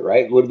protector,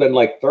 right? It would have been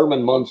like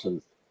Thurman Munson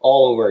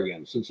all over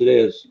again, since it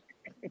is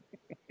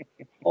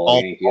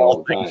all Yankee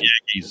all the time.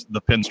 Yankees,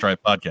 the Pinstripe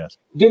Podcast.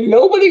 Did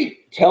nobody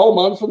tell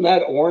Munson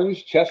that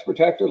orange chest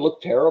protector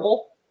looked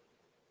terrible?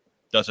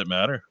 Doesn't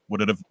matter.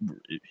 Would it have?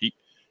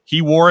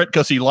 He wore it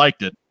because he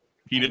liked it.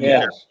 He didn't care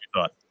what he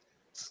thought.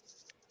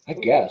 I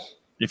guess.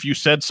 If you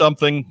said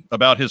something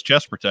about his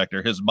chest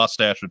protector, his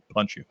mustache would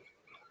punch you.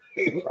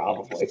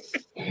 Probably.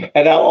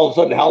 And all of a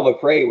sudden, Hal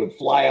McRae would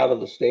fly out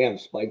of the stand,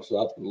 spikes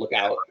up, and look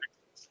out.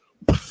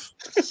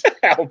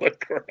 Hal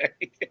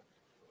McRae.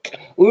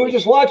 We were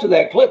just watching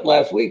that clip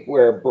last week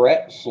where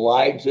Brett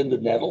slides into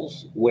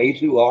Nettles way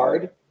too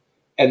hard,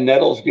 and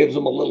Nettles gives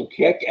him a little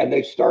kick, and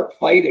they start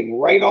fighting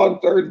right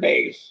on third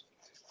base,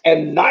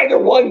 and neither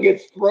one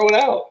gets thrown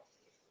out.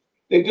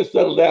 They just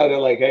settle down. They're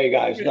like, "Hey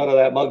guys, none of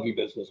that monkey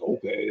business."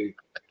 Okay.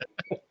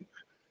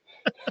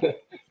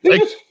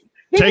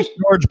 Take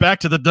George back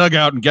to the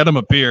dugout and get him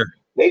a beer.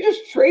 They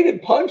just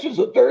traded punches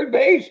at third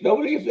base.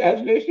 Nobody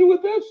has an issue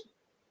with this.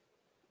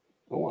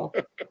 Oh well.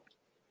 It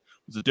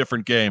was a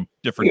different game.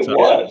 Different time. It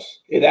was.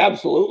 It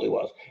absolutely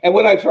was. And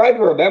when I tried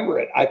to remember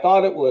it, I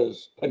thought it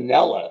was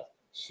Piniella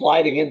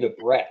sliding into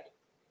Brett,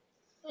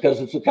 because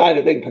it's the kind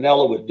of thing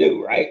Piniella would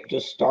do, right?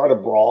 Just start a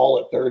brawl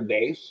at third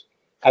base.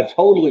 I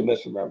totally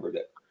misremembered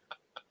it.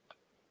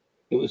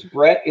 It was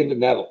Brett into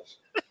Nettles.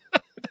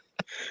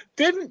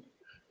 Didn't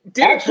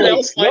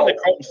Piniella slide to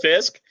Carlton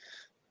Fisk?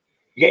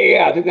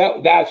 Yeah. I think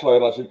that's what I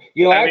must have.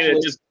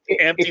 It just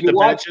if you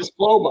watch the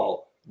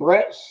slow-mo,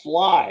 Brett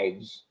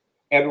slides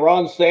and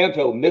Ron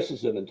Santo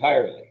misses him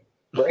entirely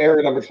for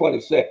error number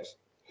 26.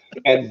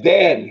 And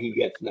then he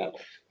gets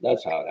Nettles.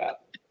 That's how it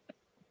happened.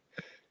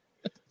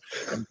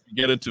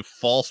 Get into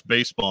false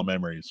baseball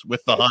memories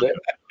with the Honda.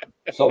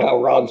 Somehow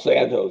Ron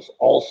Santos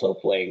also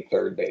playing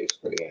third base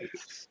for the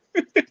Yankees.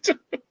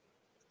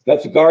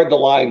 That's guard the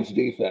lines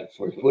defense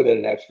where you put in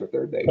an extra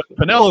third base.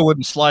 Piniella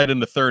wouldn't slide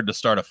into third to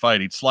start a fight.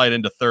 He'd slide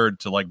into third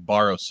to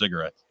borrow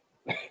cigarettes.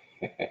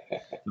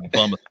 The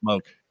bum of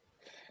smoke.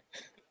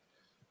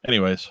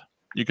 Anyways,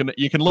 you can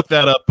look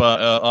that up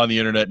on the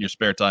internet in your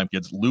spare time,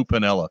 kids. Lou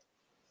Piniella.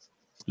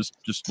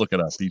 Just look it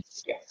up.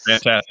 He's a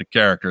fantastic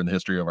character in the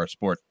history of our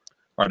sport,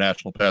 our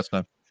national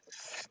pastime.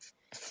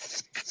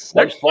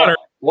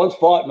 Once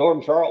fought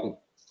Norm Charlton.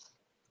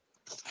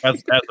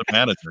 As a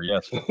manager,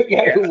 yes.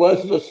 Yeah, who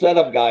was the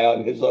setup guy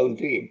on his own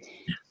team.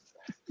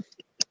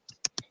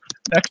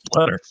 Next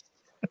letter.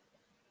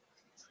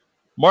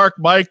 Mark,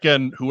 Mike,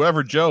 and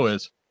whoever Joe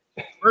is.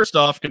 First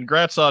off,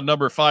 congrats on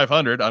number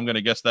 500. I'm going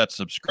to guess that's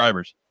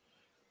subscribers.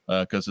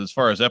 Because as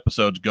far as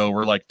episodes go,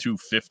 we're like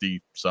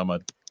 250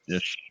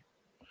 some-ish.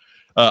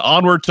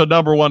 Onward to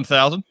number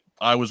 1,000.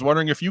 I was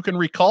wondering if you can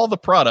recall the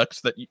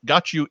products that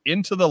got you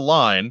into the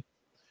line,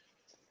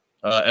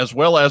 as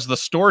well as the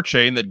store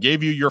chain that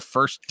gave you your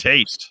first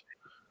taste.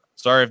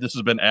 Sorry if this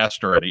has been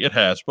asked already. It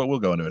has, but we'll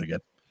go into it again.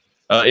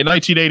 In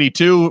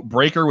 1982,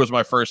 Breaker was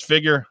my first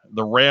figure.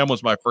 The Ram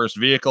was my first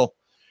vehicle.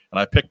 And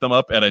I picked them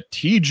up at a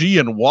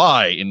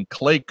TG&Y in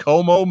Clay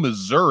Como,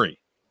 Missouri.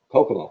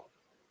 Kokomo.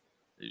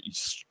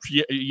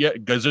 Yeah,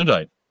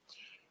 Gesundheit.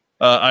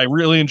 I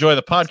really enjoy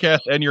the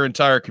podcast and your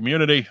entire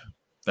community.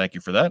 Thank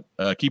you for that.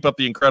 Keep up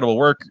the incredible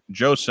work.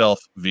 Joe Self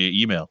via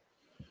email.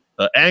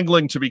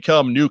 Angling to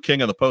become new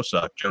king of the post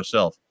sock, Joe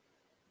Self.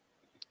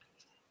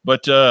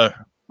 But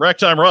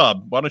Racktime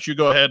Rob, why don't you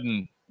go ahead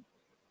and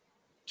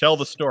tell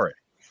the story?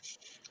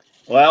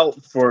 Well,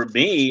 for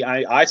me,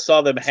 I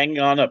saw them hanging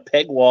on a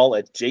peg wall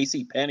at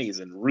JCPenney's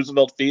in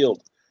Roosevelt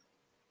Field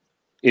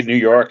in New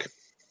York.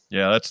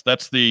 Yeah,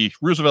 that's the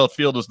Roosevelt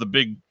Field is the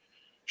big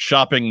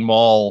shopping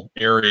mall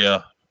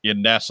area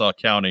in Nassau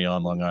County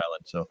on Long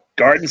Island. So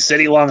Garden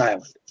City, Long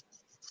Island.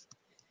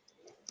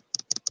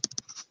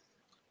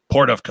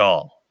 Port of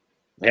call.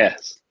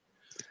 Yes.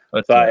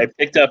 So I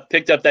picked up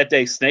that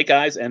day Snake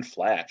Eyes and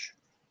Flash.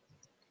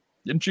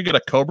 Didn't you get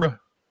a Cobra?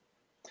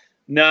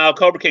 No,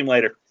 Cobra came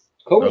later.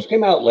 Cobras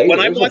came out later. When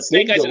I bought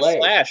Snake Eyes and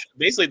Flash,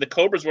 basically the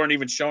Cobras weren't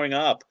even showing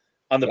up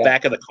on the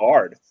back of the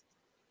card.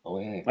 Oh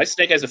yeah. My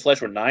Snake Eyes and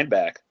Flash were 9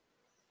 back.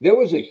 There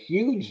was a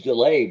huge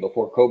delay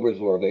before Cobras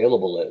were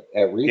available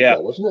at retail, Yeah.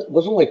 wasn't it?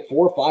 Wasn't it like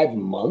 4 or 5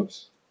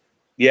 months?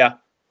 Yeah.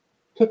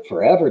 Took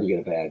forever to get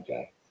a bad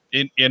guy.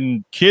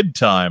 In kid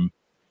time,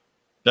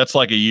 that's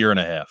like a year and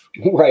a half.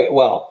 Right.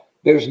 Well,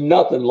 there's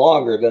nothing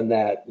longer than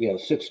that,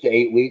 6 to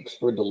 8 weeks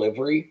for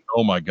delivery.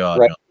 Oh my God.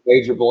 Right. No.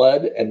 Major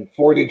blood. And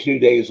 42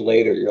 days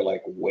later, you're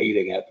like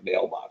waiting at the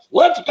mailbox.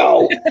 Let's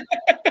go.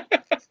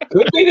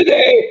 Could be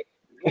today.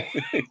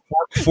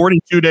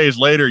 42 days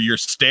later, you're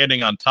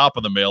standing on top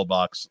of the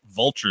mailbox,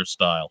 vulture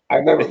style. I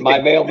remember my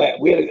mailman,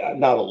 we had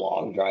not a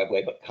long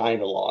driveway, but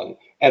kind of long.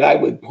 And I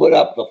would put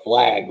up the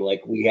flag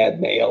like we had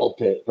mail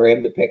for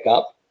him to pick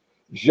up,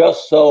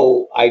 just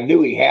so I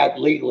knew he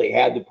legally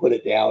had to put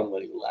it down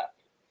when he left.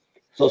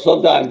 So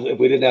sometimes if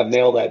we didn't have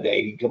mail that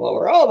day, he'd come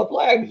over, oh, the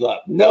flag's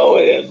up. No,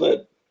 it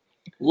isn't.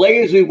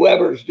 Lazy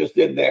Weber's just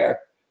in there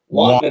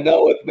wanting to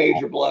know if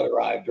Major Blood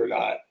arrived or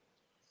not.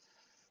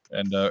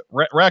 And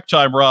Rack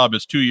Time Rob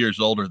is 2 years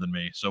older than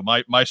me, so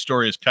my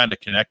story is kind of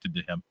connected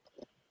to him.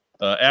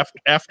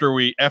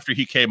 After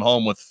he came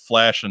home with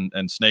Flash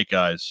and Snake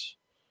Eyes,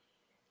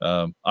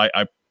 a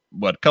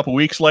couple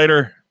weeks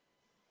later,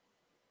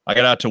 I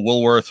got out to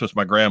Woolworth with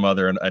my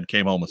grandmother and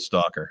came home with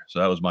Stalker. So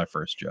that was my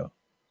first Joe.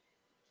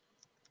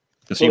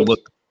 Because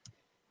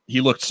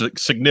he looked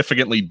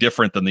significantly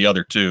different than the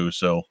other two.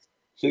 So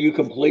you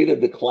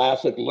completed the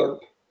classic LERP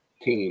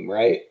team,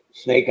 right?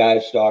 Snake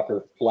Eyes,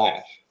 Stalker,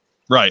 Flash.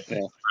 Right.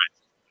 Yeah.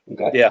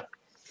 Okay.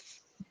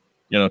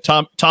 Yeah.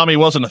 Tommy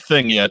wasn't a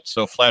thing yet,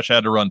 so Flash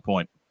had to run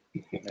point.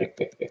 He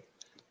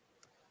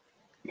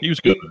was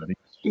good at it.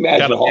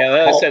 Imagine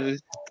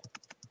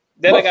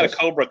Then I got a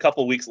Cobra a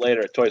couple weeks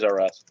later at Toys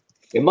R Us.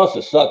 It must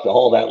have sucked to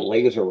haul that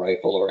laser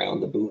rifle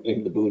around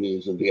in the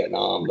boonies in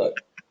Vietnam, but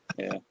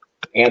yeah.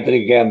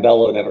 Anthony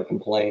Gambello never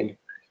complained.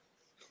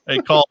 They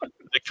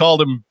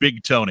called him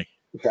Big Tony.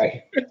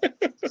 Right.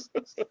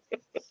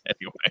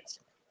 Anyways.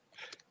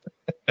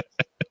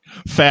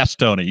 Fast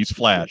Tony. He's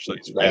Flash, so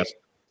he's fast.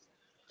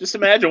 Just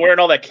imagine wearing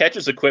all that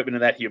catcher's equipment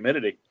in that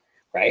humidity.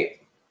 Right.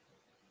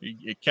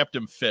 It kept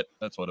him fit.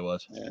 That's what it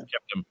was. Yeah.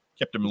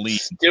 Kept him lean.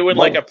 Stewing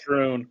like a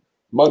prune.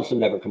 Munson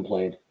never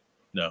complained.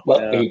 No.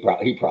 Well, he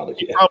probably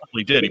did. He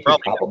probably did. He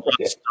probably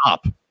did.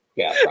 Stop.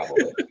 Yeah,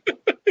 probably.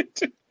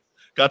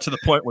 Got to the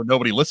point where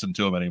nobody listened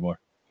to him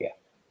anymore. Yeah.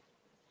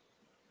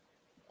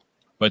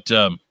 But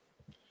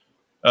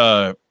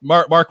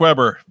Mark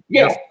Weber.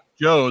 Yeah.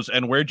 Joe's,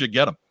 and where'd you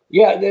get them?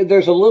 Yeah,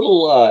 there's a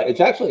little. It's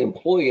actually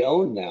employee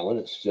owned now, and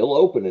it's still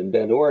open in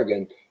Bend,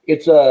 Oregon.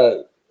 It's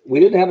we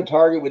didn't have a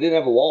Target, we didn't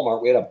have a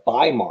Walmart, we had a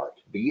Bi-Mart,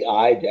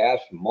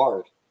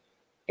 BI-Mart,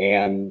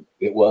 and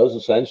it was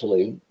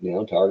essentially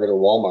Target or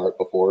Walmart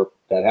before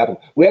that happened.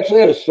 We actually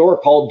had a store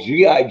called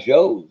GI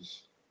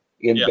Joe's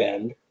in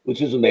Bend,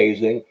 which is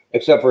amazing,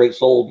 except for it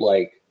sold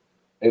like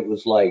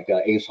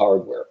Ace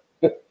Hardware.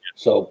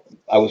 So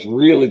I was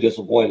really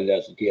disappointed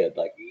as a kid.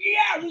 Like,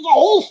 yeah, there's a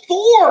whole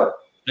store.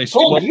 They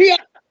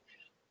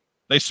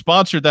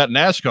sponsored that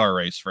NASCAR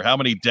race for how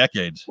many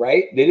decades?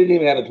 Right? They didn't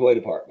even have a toy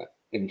department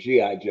in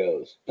GI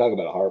Joe's. Talk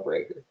about a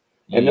heartbreaker.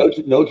 And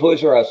no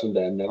Toys R Us in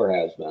Bend, never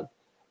has been.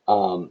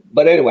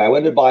 But anyway, I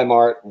went to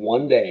Bi-Mart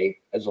one day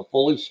as a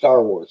fully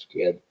Star Wars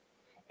kid,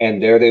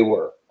 and there they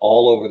were,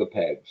 all over the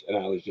pegs. And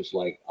I was just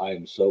like,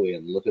 I'm so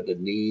in. Look at the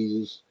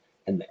knees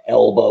and the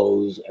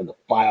elbows and the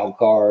file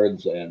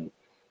cards and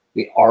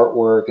the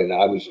artwork. And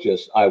I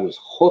was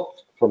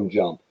hooked from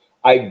jump.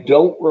 I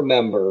don't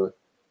remember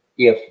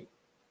if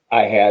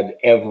I had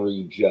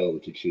every Joe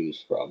to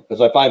choose from, because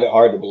I find it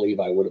hard to believe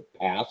I would have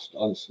passed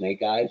on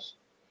Snake Eyes,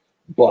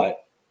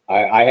 but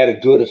I had a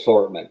good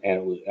assortment,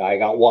 and I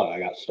got one. I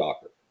got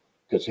Stalker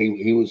because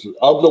he was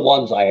of the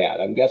ones I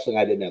had. I'm guessing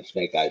I didn't have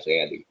Snake Eyes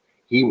handy.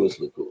 He was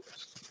the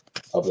coolest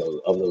of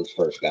those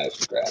first guys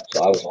to grab.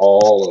 So I was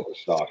all over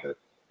Stalker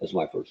as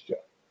my first Joe.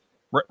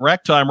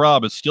 Rack Time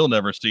Rob has still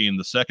never seen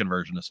the second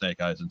version of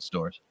Snake Eyes in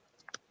stores.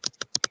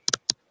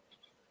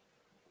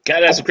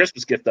 Got it as a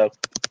Christmas gift, though.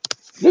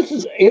 This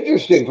is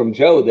interesting from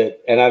Joe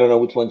and I don't know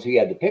which ones he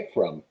had to pick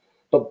from,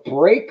 but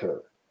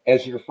Breaker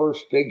as your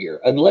first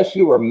figure, unless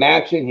you were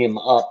matching him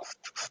up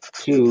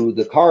to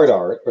the card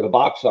art or the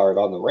box art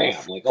on the Ram,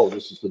 like, oh,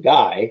 this is the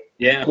guy,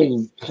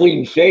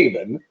 clean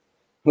shaven,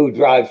 who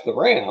drives the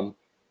Ram.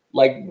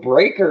 Like,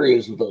 Breaker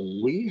is the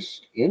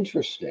least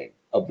interesting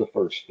of the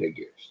first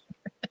figures.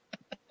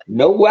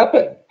 No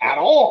weapon at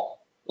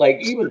all.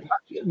 Like, even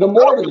the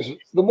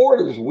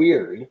mortar's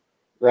weird.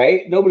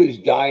 Right? Nobody's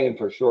dying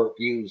for short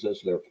fuse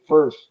as their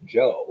first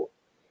Joe.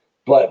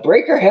 But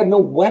Breaker had no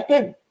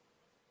weapon.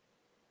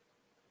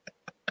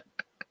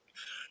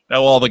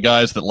 Now all the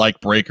guys that like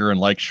Breaker and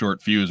like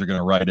short fuse are going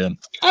to write in.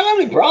 I don't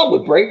have any problem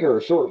with Breaker or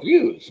short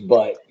fuse,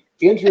 but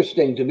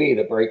interesting to me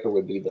that Breaker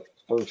would be the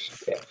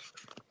first pick.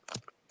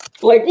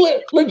 Like,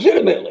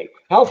 legitimately,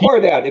 how far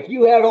down? If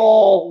you had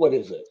all,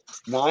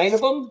 9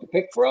 of them to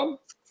pick from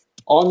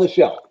on the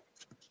shelf,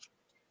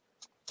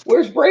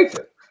 where's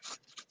Breaker?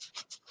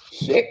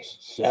 6,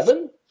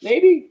 7,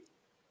 maybe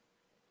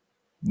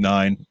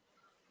 9.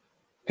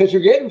 Because you're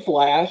getting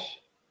Flash,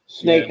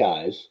 Snake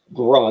Eyes,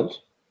 Grunt,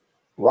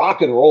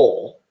 Rock and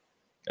Roll,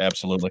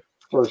 Absolutely.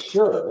 for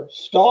sure.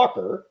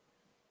 Stalker.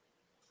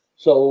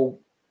 So,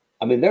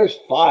 I mean, there's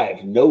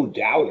 5 no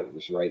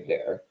doubters right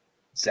there.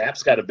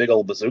 Zap's got a big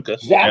old bazooka.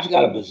 Zap's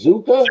got a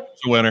bazooka.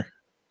 It's a winner.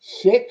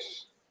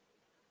 6.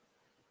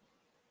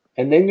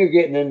 And then you're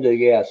getting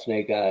into,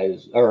 Snake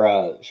Eyes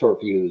or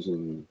Short Fuse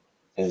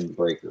and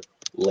Breaker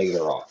later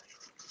on.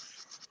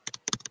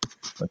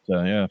 But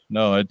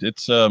no,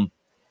 it's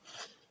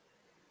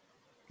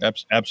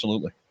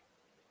absolutely.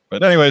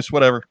 But anyways,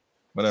 whatever.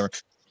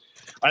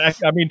 I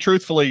mean,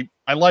 truthfully,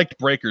 I liked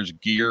Breaker's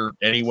gear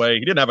anyway.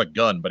 He didn't have a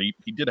gun, but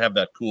he did have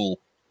that cool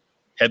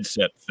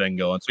headset thing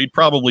going. So he'd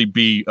probably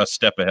be a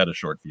step ahead of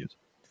Short Fuse.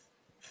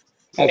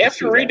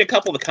 After reading a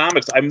couple of the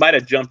comics, I might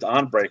have jumped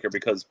on Breaker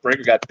because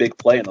Breaker got big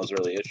play in those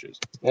early issues.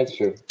 That's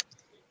true.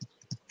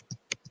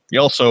 He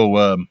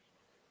also,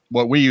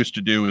 what we used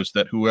to do is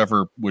that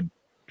whoever would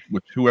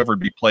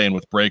be playing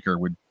with Breaker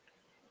would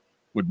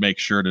make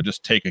sure to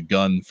just take a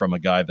gun from a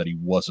guy that he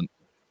wasn't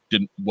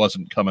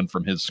coming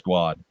from his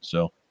squad.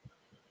 So,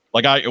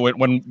 like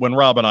when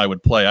Rob and I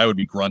would play, I would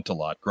be Grunt a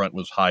lot. Grunt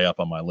was high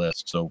up on my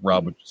list, so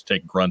Rob would just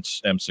take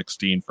Grunt's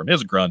M16 from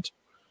his Grunt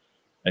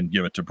and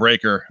give it to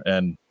Breaker,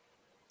 and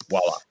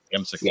voila,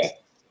 M16. Yeah.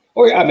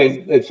 Or I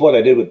mean, it's what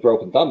I did with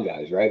Broken Thumb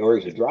guys, right? Or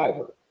he's a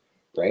driver,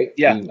 right?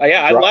 Yeah,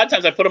 a lot of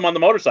times I put him on the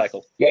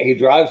motorcycle. Yeah, he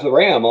drives the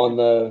Ram on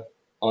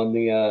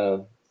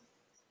the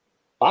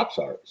box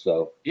art.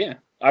 So yeah,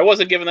 I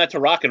wasn't giving that to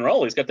Rock and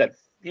Roll. He's got that,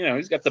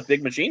 he's got the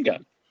big machine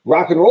gun.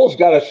 Rock and Roll's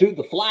got to shoot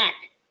the flak.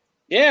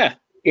 Yeah.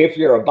 If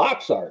you're a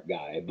box art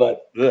guy,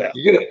 but you're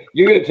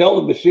gonna tell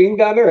the machine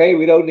gunner, hey,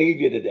 we don't need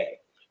you today.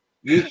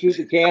 You shoot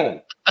the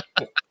cannon.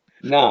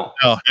 Nah.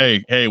 Oh,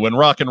 hey, when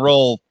Rock and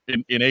Roll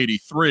in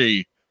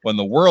 '83, when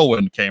the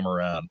Whirlwind came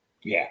around.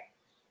 Yeah.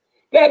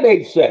 That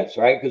made sense,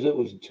 right? Because it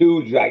was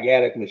 2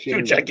 gigantic machine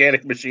guns. 2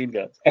 gigantic machine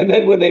guns. And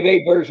then when they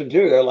made version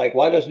 2, they're like,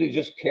 why doesn't he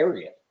just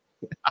carry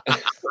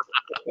it?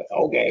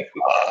 Okay.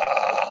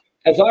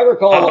 As I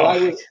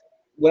recall,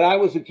 when I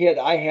was a kid,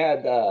 I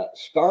had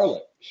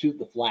Scarlet shoot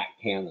the flak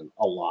cannon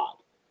a lot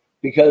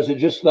because it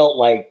just felt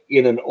like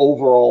in an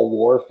overall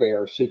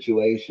warfare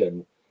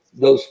situation,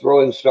 those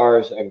throwing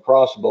stars and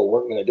crossbow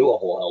weren't going to do a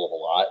whole hell of a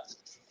lot.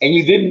 And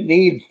you didn't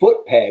need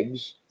foot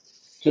pegs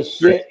to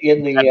sit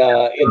in the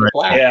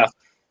flak. Yeah.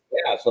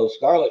 Yeah, so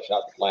Scarlet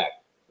shot the flak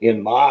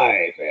in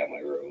my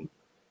family room.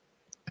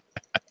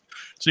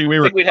 See,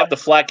 we'd have the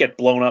flak get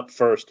blown up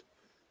first.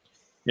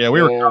 Yeah,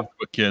 we were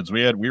with kids.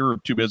 We were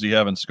too busy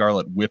having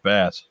Scarlet whip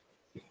ass.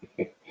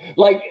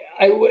 Like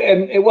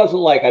and it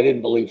wasn't like I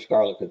didn't believe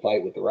Scarlet could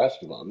fight with the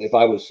rest of them. If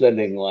I was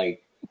sending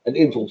like an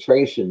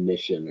infiltration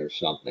mission or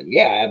something,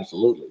 yeah,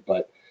 absolutely.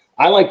 But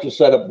I like to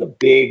set up the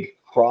big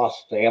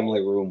cross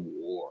family room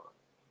war,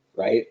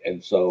 right?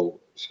 And so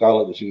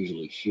Scarlet was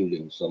usually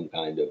shooting some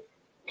kind of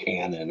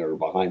cannon or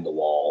behind the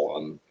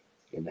wall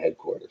in the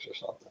headquarters or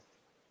something.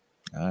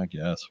 I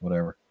guess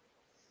whatever.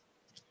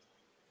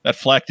 That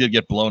flak did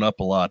get blown up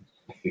a lot.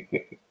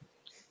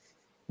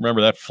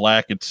 Remember that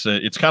flak? It's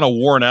kind of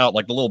worn out,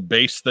 like the little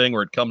base thing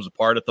where it comes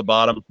apart at the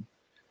bottom.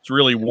 It's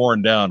really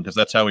worn down because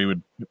that's how we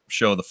would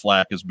show the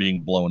flak as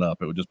being blown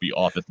up. It would just be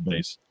off at the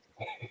base.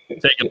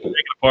 Take it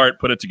apart,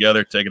 put it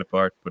together. Take it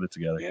apart, put it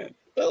together. Yeah,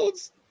 well,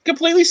 it's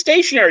completely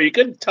stationary. You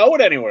couldn't tow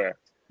it anywhere.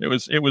 It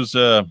was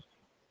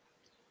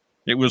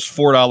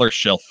 $4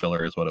 shelf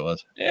filler, is what it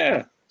was. Yeah,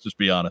 let's just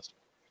be honest.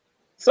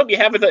 Something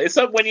you have it's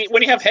something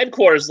when you have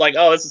headquarters, like,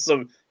 oh, this is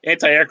some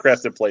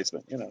anti-aircraft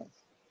emplacement,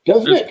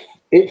 Doesn't it?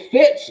 It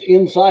fits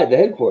inside the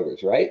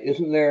headquarters, right?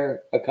 Isn't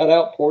there a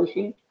cutout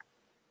portion?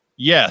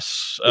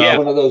 Yes.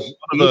 One of those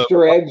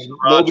Easter eggs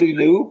nobody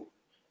knew.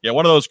 Yeah,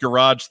 one of those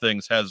garage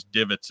things has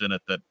divots in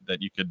it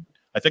that you could.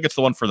 I think it's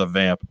the one for the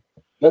Vamp.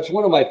 That's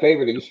one of my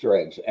favorite Easter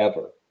eggs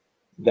ever.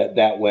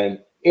 That went,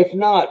 if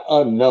not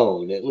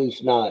unknown, at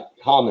least not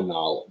common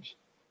knowledge,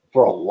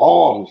 for a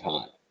long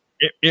time.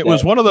 It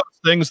was one of those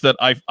things that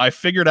I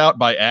figured out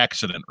by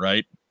accident,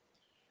 right?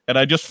 And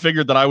I just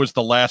figured that I was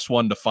the last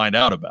one to find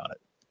out about it.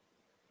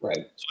 Right.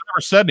 So I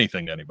never said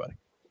anything to anybody.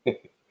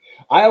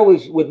 I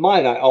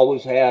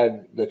always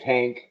had the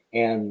tank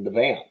and the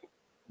Vamp.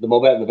 The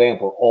Mobette and the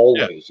Vamp were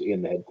always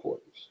in the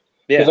headquarters.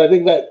 Because I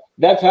think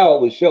that's how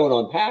it was shown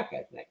on Pack,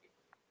 I think.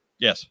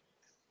 Yes.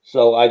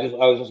 So I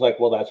was just like,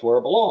 well, that's where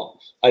it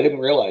belongs. I didn't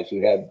realize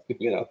you had,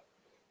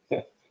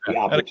 the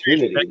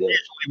opportunity to.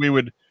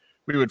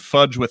 We would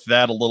fudge with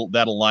that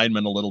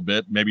alignment a little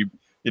bit. Maybe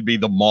it'd be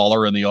the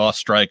Mauler and the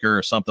Ostriker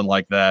or something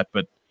like that.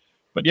 But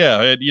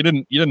yeah, you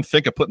didn't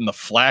think of putting the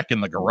flak in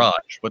the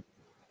garage. But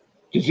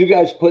did you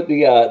guys put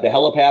the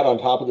helipad on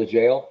top of the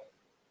jail?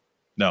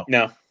 No.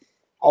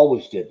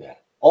 Always did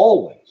that.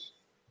 Always.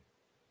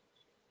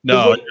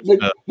 No.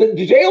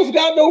 The jail's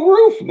got no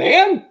roof,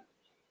 man.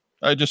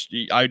 You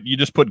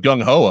just put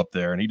gung ho up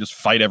there, and he just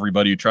fight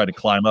everybody who tried to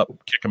climb up,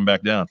 kick him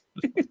back down.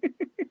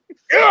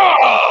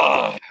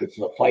 It's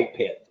the fight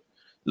pit.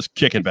 Just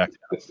kick it back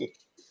down.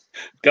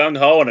 Gung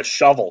ho and a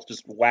shovel,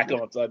 just whack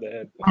him upside the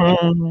head.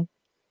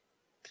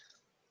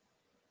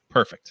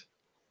 Perfect.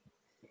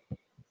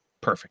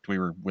 We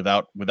were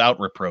without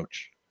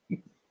reproach.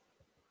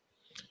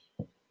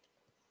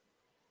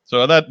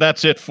 So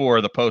that's it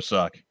for the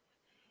post-sock,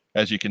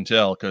 as you can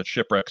tell, because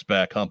Shipwreck's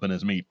back humping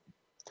his meat.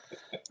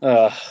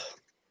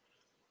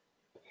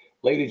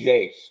 Lady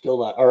J still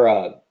not,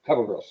 or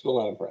Cover Girl still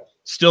not impressed.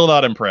 Still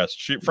not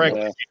impressed.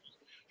 Frankly,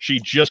 she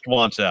just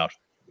wants out.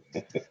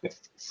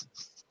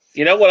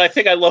 You know what I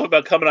think I love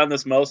about coming on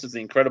this most is the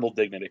incredible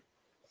dignity.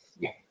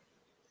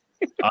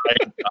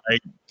 I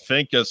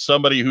think as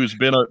somebody who's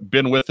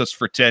been with us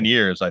for 10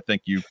 years, I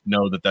think you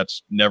know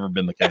that's never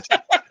been the case.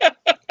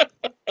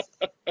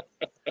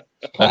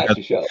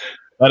 Classy show.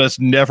 That has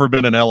never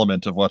been an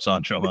element of What's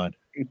on Joe Mind.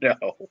 No.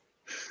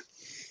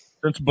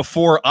 Since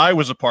before I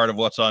was a part of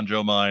What's on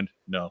Joe Mind,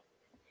 no.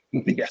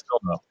 Yeah. Still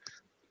no.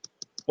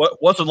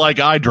 What wasn't like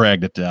I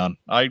dragged it down.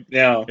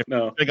 No.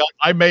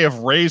 I may have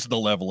raised the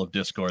level of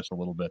discourse a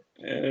little bit.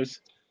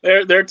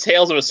 They're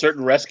tales of a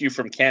certain rescue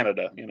from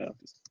Canada, you know.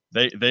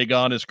 They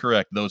gone is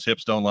correct. Those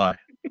hips don't lie.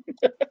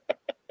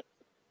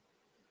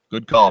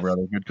 Good call,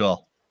 brother. Good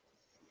call.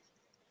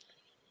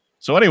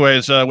 So,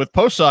 anyways, with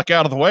post-sock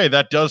out of the way,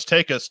 that does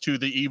take us to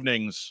the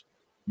evening's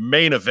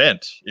main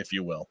event, if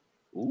you will.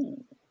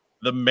 Ooh.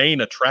 The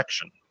main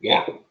attraction.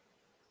 Yeah.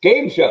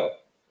 Game show.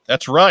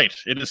 That's right.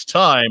 It is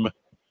time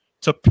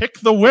to pick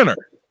the winner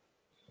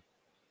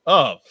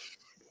of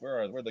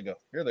where'd they go?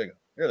 Here they go.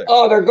 Here they go.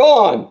 Oh, they're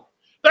gone.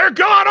 They're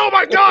gone. Oh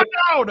my God.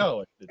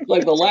 No. It's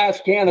like the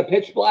last can of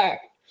Pitch Black.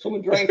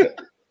 Someone drank it.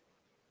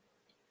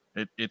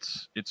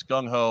 It's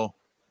Gung Ho.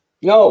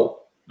 No,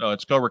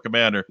 it's Cobra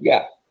Commander.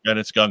 Yeah. And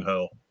it's Gung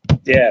Ho.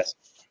 Yes.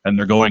 And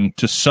they're going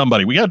to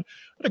somebody. We had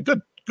a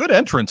good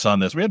entrance on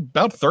this. We had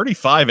about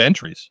 35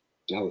 entries.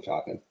 Now we're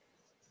talking.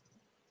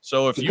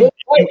 So if it's a you good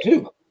fight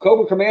too,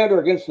 Cobra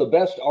Commander against the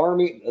best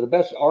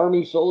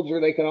army soldier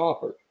they can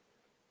offer.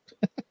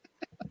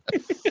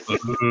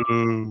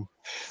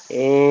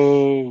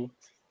 Oh.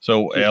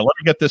 So let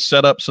me get this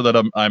set up so that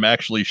I'm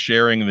actually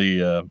sharing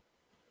the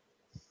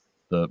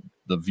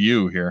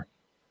view here,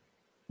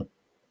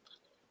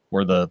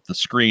 or the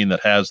screen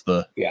that has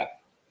the. Yeah,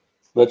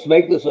 let's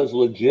make this as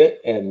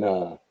legit and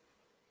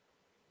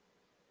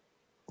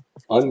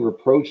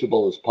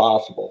unreproachable as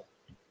possible.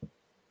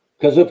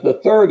 Because if the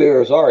third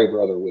Irizarry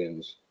brother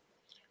wins,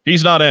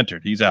 he's not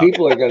entered. He's out.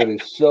 People are going to be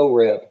so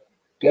ripped.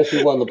 Guess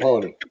who won the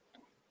pony?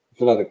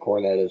 It's another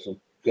Cornetism.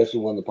 Guess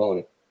who won the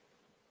pony?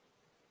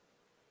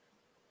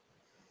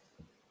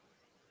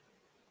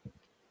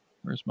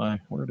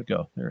 Where'd it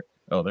go? There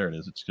it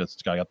is. It's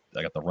just I got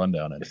the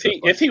rundown in it.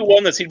 If he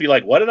won this, he'd be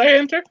like, "What did I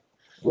enter?"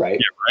 Right.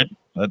 Yeah,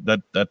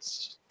 right.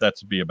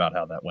 That's be about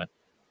how that went.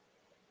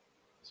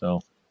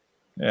 So,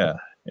 yeah.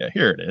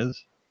 Here it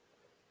is.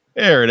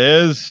 There it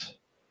is.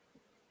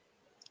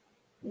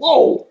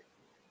 Whoa!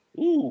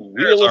 Ooh,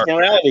 Wheel of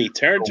Morality.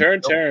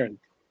 Turn.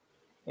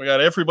 We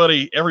got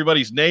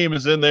everybody's name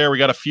is in there. We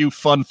got a few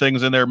fun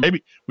things in there.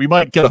 Maybe we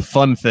might get a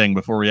fun thing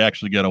before we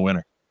actually get a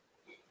winner.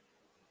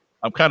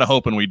 I'm kind of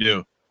hoping we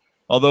do.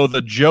 Although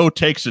the Joe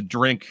takes a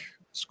drink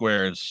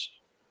squares,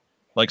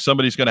 like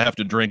somebody's going to have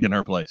to drink in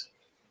her place.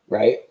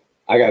 Right.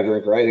 I got a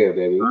drink right here,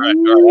 baby. All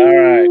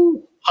right.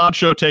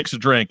 Honcho takes a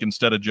drink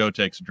instead of Joe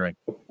takes a drink.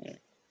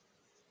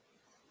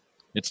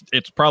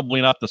 It's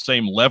probably not the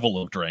same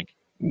level of drink.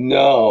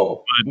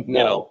 No. But, you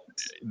know,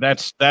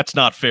 that's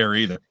not fair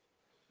either.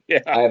 Yeah.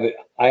 I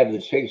have the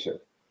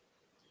chaser.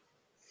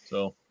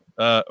 So,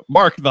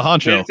 Mark, the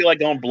Honcho. I feel like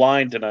going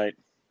blind tonight.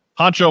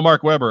 Honcho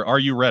Mark Weber, are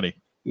you ready?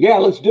 Yeah,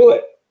 let's do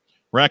it.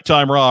 Rack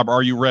Time Rob,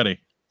 are you ready?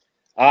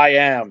 I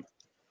am.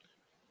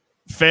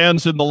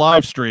 Fans in the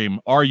live stream,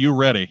 are you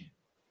ready?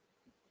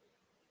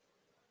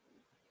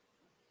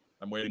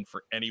 I'm waiting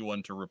for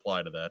anyone to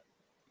reply to that.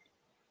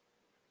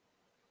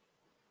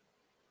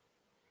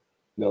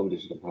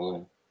 Nobody's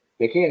replying.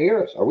 They can't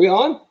hear us. Are we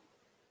on?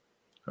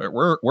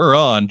 We're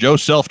on. Joe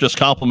Self just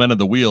complimented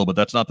the wheel, but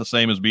that's not the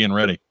same as being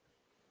ready.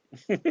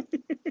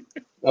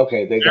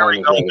 Okay,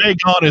 Dagon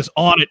is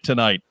on it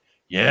tonight.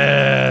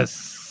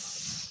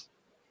 Yes.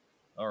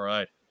 All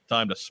right,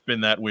 time to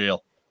spin that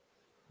wheel.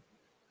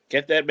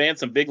 Get that man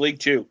some big league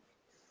chew.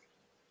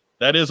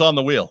 That is on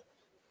the wheel.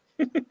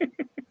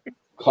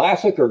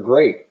 Classic or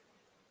great?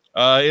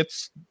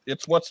 It's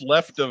what's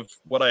left of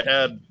what I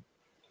had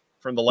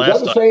from the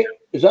last time.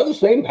 Is that the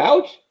same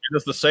pouch? It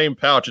is the same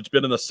pouch. It's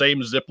been in the same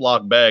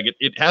Ziploc bag.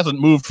 It hasn't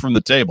moved from the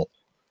table.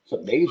 It's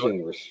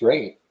amazing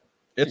restraint.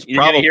 It's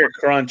You're gonna hear it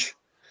crunch.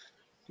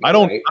 I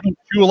don't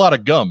chew a lot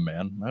of gum,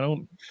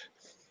 man.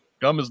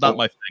 Gum is not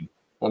my thing.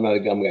 I'm not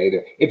a gum guy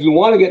either. If you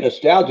want to get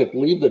nostalgic,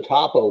 leave the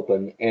top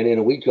open, and in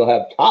a week you'll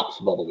have Topps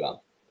bubble gum.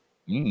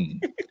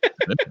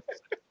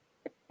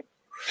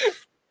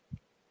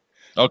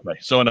 Okay,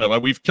 so no,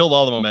 we've killed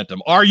all the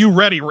momentum. Are you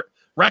ready,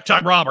 Rack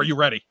Time Rob? Are you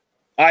ready?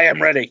 I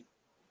am ready.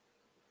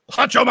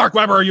 Honcho Mark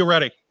Weber, are you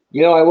ready?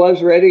 You know, I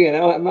was ready, and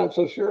now I'm not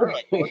so sure.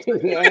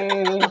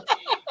 Kind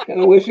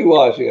of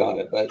wishy-washy on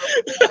it, but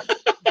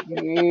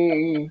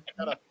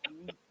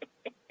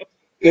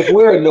if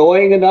we're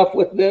annoying enough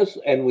with this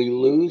and we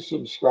lose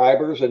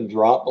subscribers and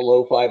drop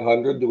below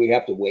 500, do we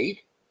have to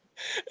wait?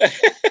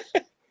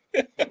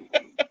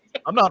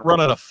 I'm not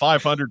running a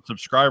 500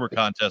 subscriber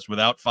contest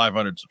without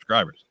 500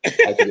 subscribers.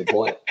 That's a good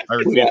point. I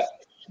repeat,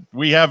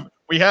 we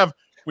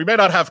may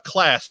not have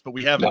class, but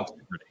we have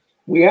integrity.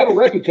 We have a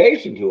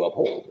reputation to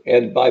uphold,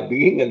 and by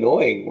being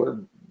annoying, we're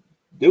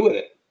doing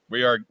it.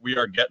 We are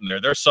getting there.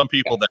 There's some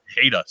people that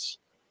hate us,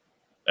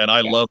 and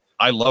I love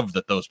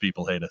that those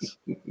people hate us.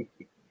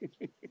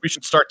 We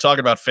should start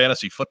talking about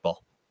fantasy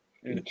football.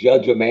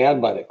 Judge a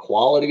man by the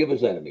quality of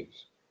his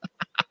enemies.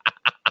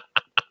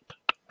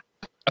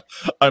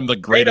 I'm the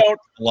greatest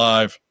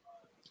alive.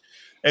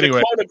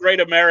 Anyway, to quote a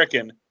great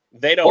American,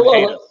 they don't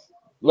hate us.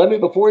 Let me,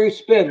 before you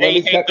spin,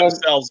 they hate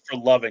themselves for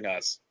loving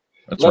us.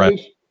 That's right.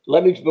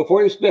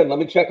 Before you spin, let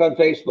me check on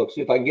Facebook,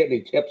 see if I can get any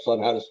tips on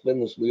how to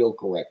spin this wheel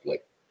correctly.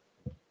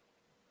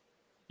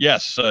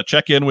 Yes,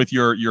 check in with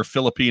your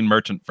Philippine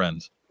merchant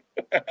friends.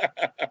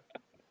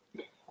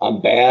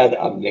 I'm bad.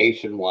 I'm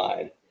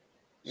nationwide.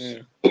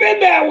 Spin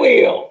that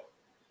wheel.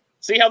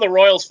 See how the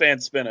Royals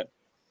fans spin it.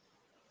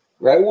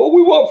 Right. Well,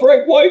 we want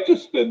Frank White to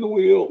spin the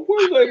wheel.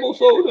 Where's Abel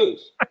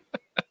Sodas?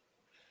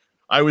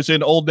 I was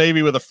in Old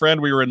Navy with a friend.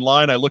 We were in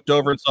line. I looked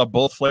over and saw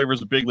both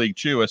flavors of Big League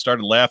Chew. I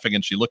started laughing,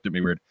 and she looked at me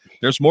weird.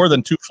 There's more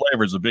than 2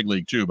 flavors of Big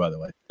League Chew, by the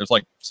way. There's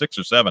like 6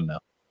 or 7 now.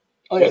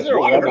 Oh, yeah, there's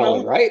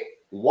watermelon, right?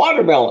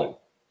 Watermelon.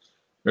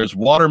 There's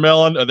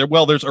watermelon.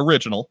 There's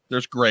original.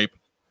 There's grape.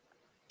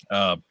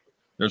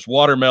 There's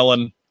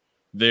watermelon.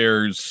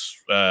 There's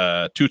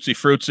Tootsie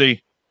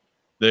Fruitsy.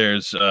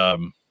 There's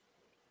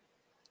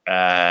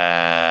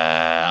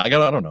I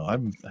don't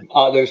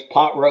know. There's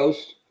pot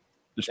roast.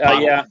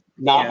 Yeah.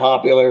 Not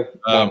popular.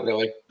 Not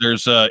really.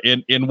 There's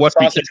in what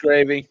sausage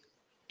gravy.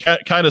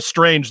 Kind of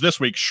strange this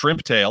week,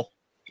 shrimp tail.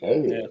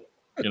 Oh. Yeah.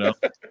 You know.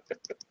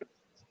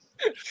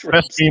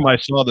 Best meme I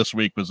saw this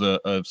week was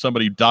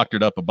somebody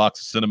doctored up a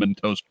box of Cinnamon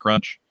Toast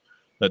Crunch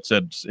that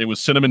said it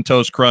was Cinnamon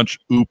Toast Crunch.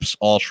 Oops,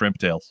 all shrimp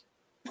tails.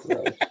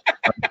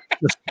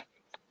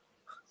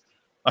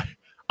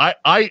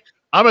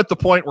 I'm at the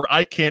point where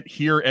I can't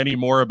hear any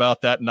more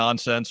about that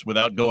nonsense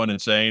without going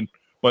insane.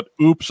 But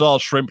oops, all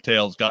shrimp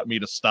tails got me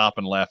to stop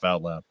and laugh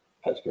out loud.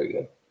 That's pretty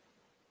good.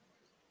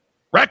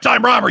 Rack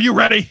time, Rob, are you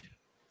ready?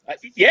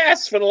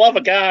 Yes, for the love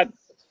of God.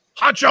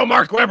 Honcho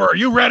Mark Weber, are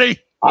you ready?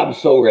 I'm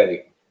so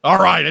ready. All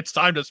right, it's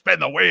time to spin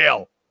the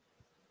wheel.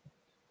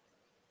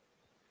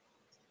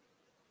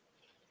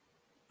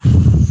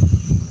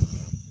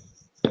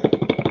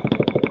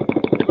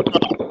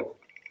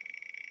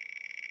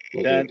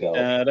 Dun,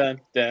 dun,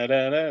 dun, dun,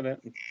 dun, dun.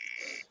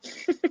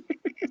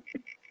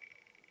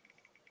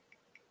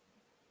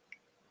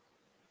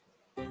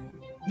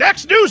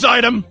 Next news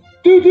item.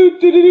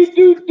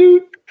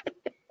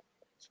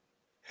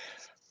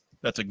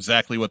 That's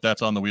exactly what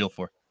that's on the wheel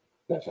for.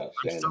 That's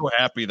outstanding. I'm so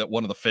happy that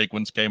one of the fake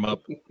ones came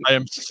up. I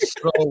am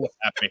so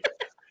happy.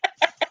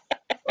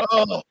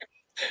 Oh.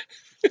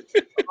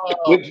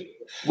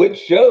 Which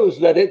shows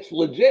that it's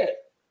legit.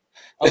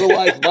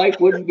 Otherwise, Mike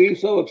wouldn't be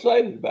so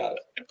excited about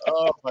it.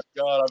 Oh my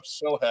God, I'm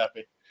so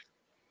happy.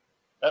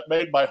 That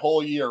made my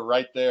whole year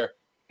right there.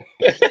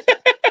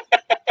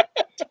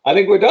 I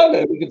think we're done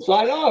then. We can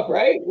sign off,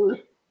 right?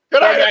 Good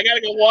night. I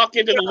gotta go walk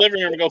into the living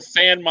room and go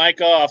fan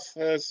Mike off.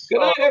 Good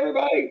night,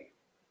 everybody.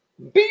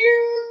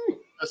 Beer.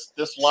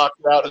 This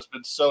lockout has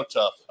been so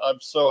tough. I'm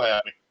so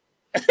happy.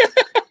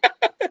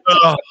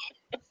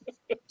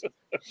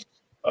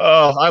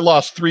 Oh, I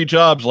lost 3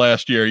 jobs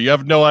last year. You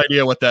have no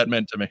idea what that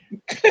meant to me.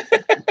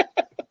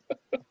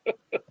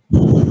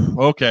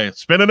 Okay,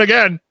 spinning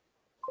again.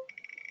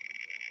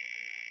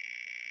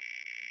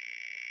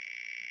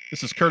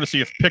 This is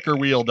courtesy of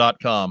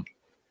pickerwheel.com.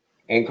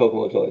 And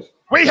Kokomo Toys.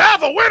 We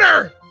have a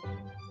winner!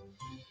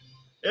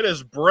 It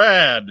is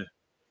Brad,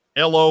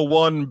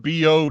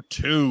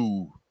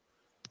 LO1BO2.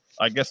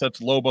 I guess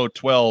that's Lobo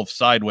 12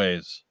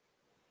 sideways.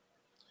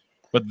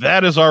 But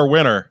that is our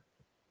winner.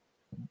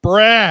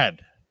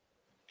 Brad,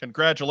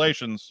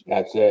 congratulations.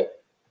 That's it.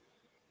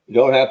 You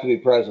don't have to be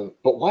present.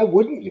 But why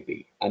wouldn't you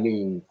be? I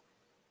mean...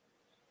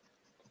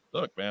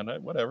 Look, man,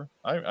 whatever.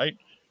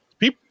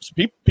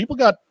 People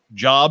got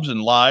jobs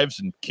and lives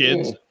and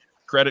kids,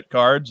 credit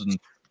cards, and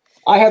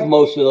I have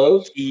most of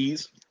those.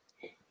 Keys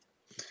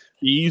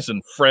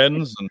and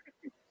friends and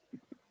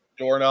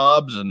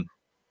doorknobs and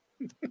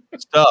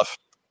stuff.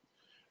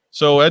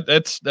 So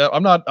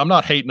I'm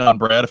not hating on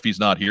Brad if he's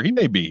not here. He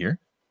may be here.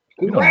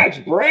 Congrats,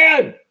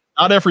 Brad.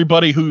 Not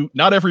everybody who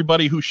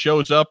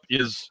shows up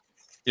is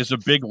a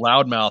big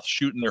loudmouth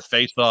shooting their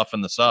face off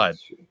in the side.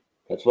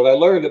 That's what I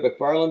learned at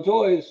McFarland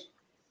Toys.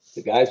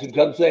 The guys who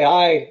come say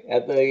hi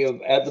at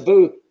the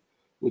booth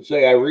would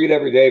say, "I read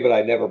every day, but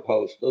I never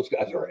post." Those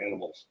guys are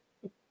animals.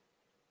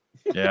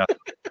 Yeah.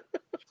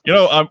 You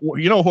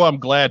know who I'm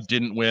glad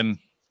didn't win?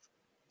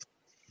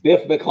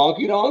 Biff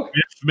McHonky Donk?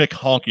 Biff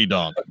McHonky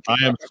Donk. I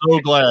am so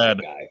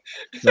glad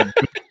that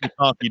Biff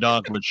McHonky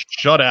Donk was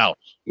shut out.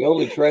 He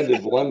only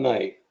trended one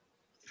night.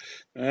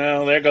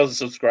 Well, there goes a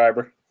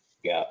subscriber.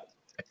 Yeah.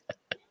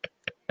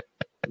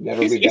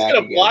 He's going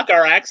to block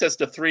our access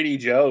to 3D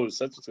Joe's.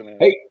 That's what's going to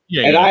happen.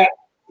 Hey,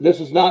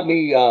 this is not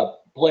me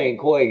playing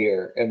coy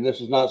here, and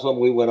this is not something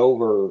we went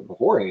over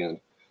beforehand,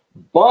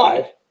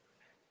 but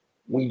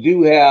we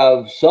do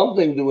have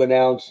something to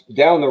announce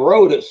down the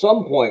road at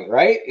some point,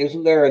 right?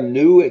 Isn't there a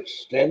new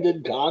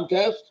extended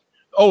contest?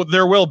 Oh,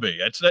 there will be.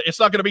 It's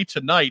not going to be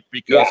tonight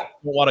because I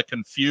don't want to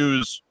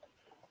confuse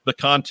the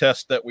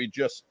contest that we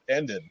just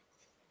ended.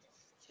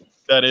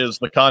 That is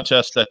the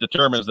contest that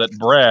determines that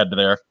Brad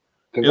there.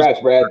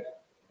 Congrats, Brad.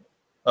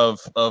 Of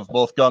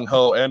both Gung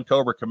Ho and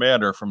Cobra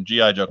Commander from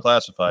G.I. Joe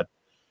Classified.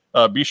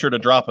 Be sure to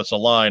drop us a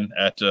line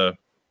at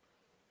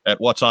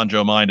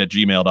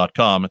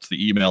whatsonjoemind@gmail.com. It's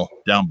the email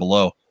down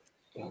below.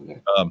 Down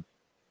there.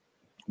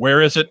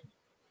 Where is it?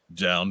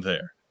 Down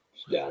there.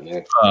 It's down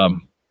there.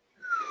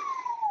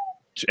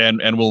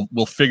 And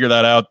we'll figure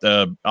that out.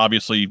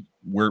 Obviously,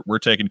 we're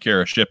taking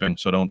care of shipping,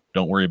 so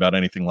don't worry about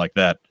anything like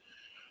that.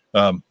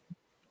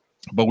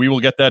 But we will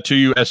get that to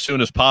you as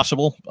soon as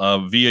possible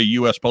via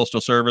U.S.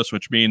 Postal Service,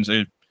 which means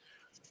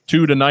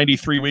 2 to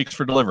 93 weeks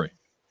for delivery.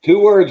 2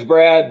 words,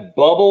 Brad.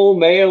 Bubble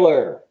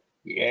mailer.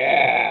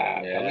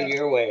 Yeah, coming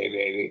your way,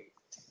 baby.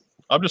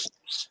 I just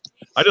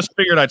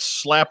figured I'd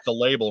slap the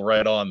label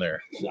right on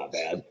there. It's not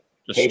bad.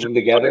 Just tape them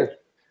together.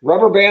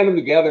 Rubber band them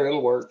together.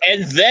 It'll work.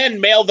 And then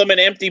mail them an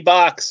empty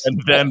box.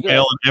 And then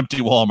mail an empty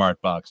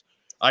Walmart box.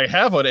 I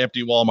have an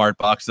empty Walmart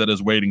box that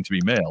is waiting to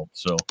be mailed.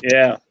 So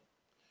yeah.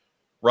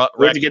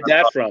 Where'd you get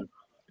that from?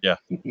 Yeah.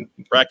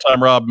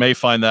 Racktime Rob may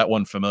find that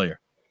one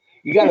familiar.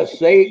 You gotta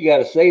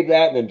save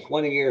that, and in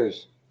 20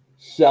 years,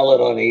 sell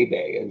it on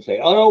eBay and say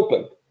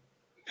unopened.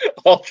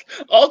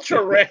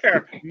 Ultra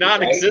rare,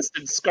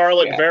 non-existent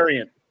Scarlet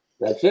variant.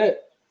 That's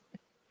it.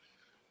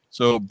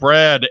 So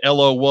Brad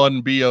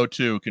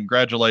LO1BO2,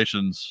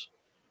 congratulations.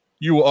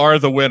 You are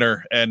the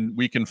winner, and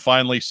we can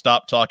finally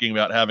stop talking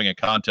about having a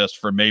contest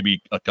for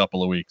maybe a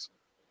couple of weeks.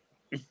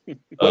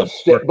 But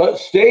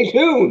stay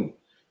tuned.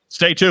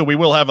 Stay tuned. We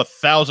will have a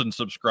 1,000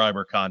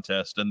 subscriber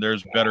contest, and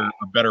there's a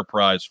better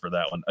prize for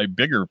that one.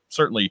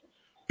 Certainly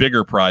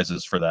bigger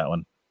prizes for that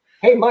one.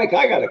 Hey, Mike,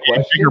 I got a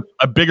question.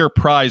 A bigger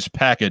prize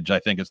package, I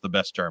think, is the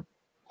best term.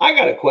 I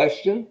got a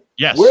question.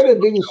 Yes. Where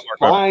did these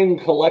fine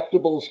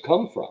collectibles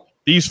come from?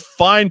 These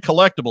fine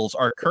collectibles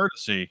are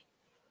courtesy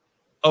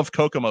of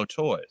Kokomo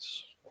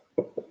Toys.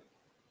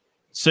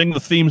 Sing the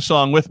theme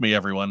song with me,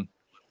 everyone.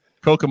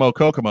 Kokomo,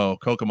 Kokomo,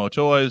 Kokomo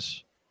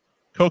Toys.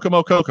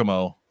 Kokomo,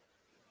 Kokomo,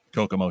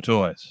 Kokomo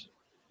Toys.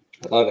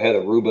 I thought it had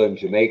Aruba and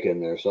Jamaica in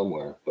there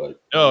somewhere,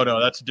 but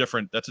no, that's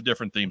different. That's a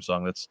different theme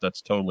song.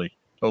 That's totally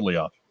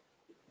off.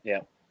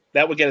 Yeah,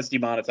 that would get us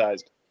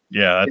demonetized.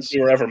 Yeah, if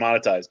we were ever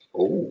monetized.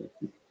 Oh,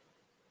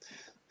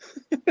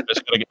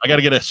 I got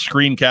to get a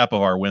screen cap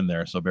of our win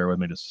there. So bear with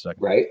me just a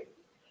second. Right,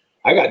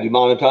 I got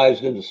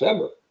demonetized in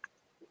December.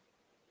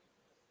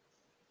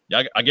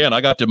 Yeah, again,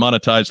 I got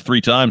demonetized 3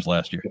 times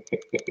last year.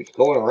 It's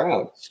going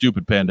around.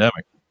 Stupid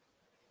pandemic.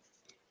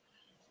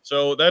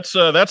 So that's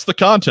the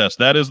contest.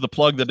 That is the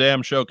Plug the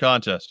Damn Show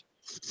contest.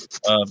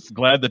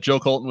 Glad that Joe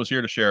Colton was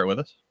here to share it with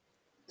us.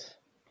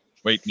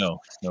 Wait, no,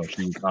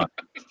 she was not.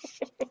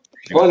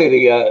 Funny,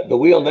 the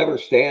wheel never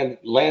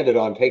landed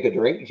on Take a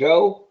Drink,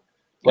 Joe,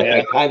 but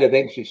I kind of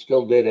think she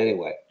still did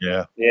anyway.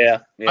 Yeah.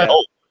 I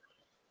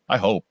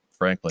hope,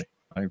 frankly.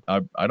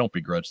 I don't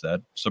begrudge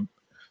that.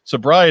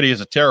 Sobriety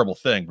is a terrible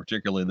thing,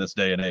 particularly in this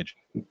day and age.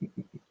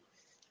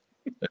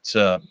 It's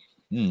I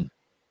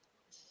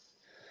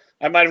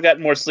might have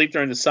gotten more sleep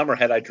during the summer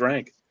had I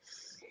drank.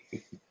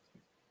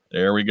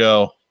 There we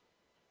go.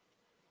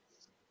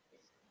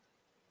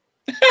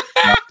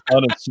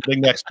 Son is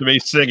sitting next to me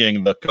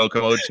singing the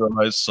Kokomo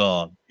Toys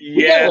song.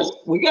 Yes.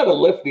 We gotta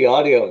lift the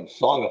audio and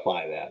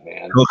songify that,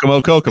 man.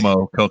 Kokomo,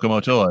 Kokomo, Kokomo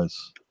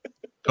Toys.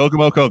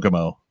 Kokomo,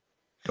 Kokomo,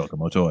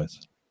 Kokomo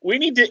Toys. We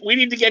need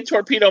to get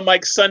Torpedo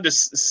Mike's son to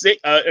sing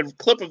a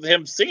clip of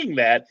him singing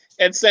that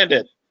and send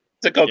it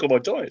to Kokomo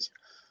Toys.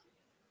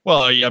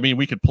 Well, I mean,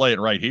 we could play it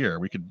right here.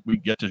 We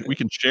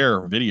can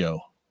share video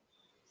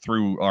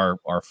through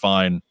our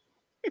fine.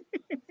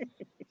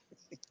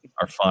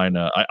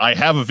 I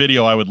have a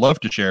video I would love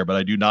to share, but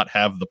I do not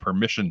have the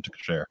permission to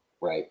share.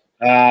 Right.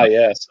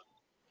 Yes.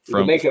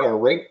 Make it our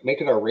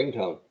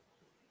ringtone.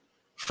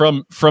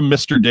 From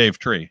Mr. Dave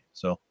Tree.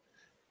 So,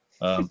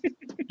 if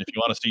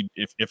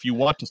you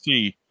want to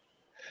see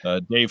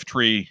Dave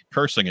Tree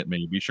cursing at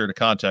me, be sure to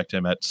contact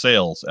him at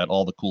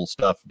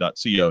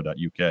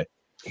sales@allthecoolstuff.co.uk.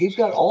 He's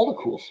got all the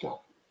cool stuff.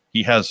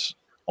 He has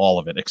all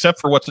of it, except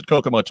for what's at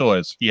Kokomo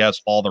Toys. He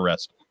has all the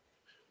rest.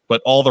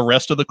 But all the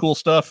rest of the cool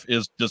stuff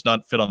does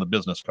not fit on the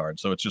business card,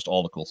 so it's just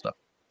all the cool stuff.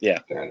 Yeah,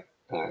 there's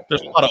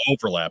a lot of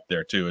overlap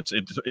there too. It's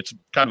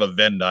kind of a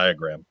Venn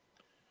diagram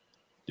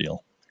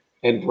deal.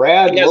 And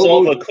Brad has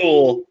all the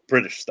cool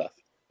British stuff.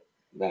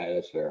 Nah,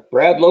 that's fair.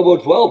 Brad Lobo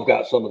 12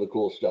 got some of the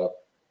cool stuff.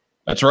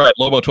 That's right,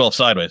 Lobo 12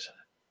 sideways.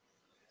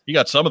 He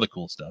got some of the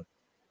cool stuff.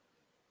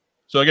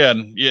 So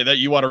again, that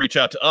you want to reach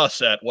out to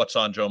us at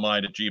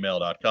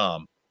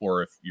whatsonjoemind@gmail.com,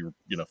 or if you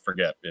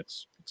forget,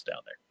 it's down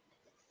there.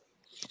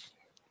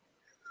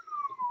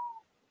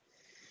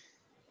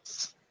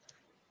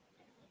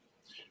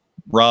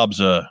 Rob's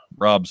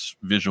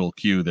visual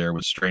cue there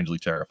was strangely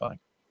terrifying.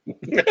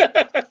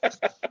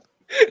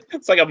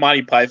 It's like a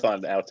Monty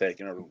Python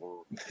outtake.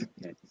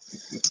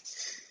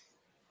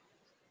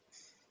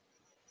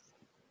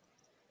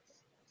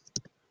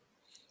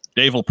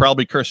 Dave will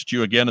probably curse at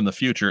you again in the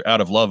future, out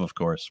of love, of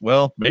course.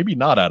 Well, maybe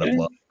not out of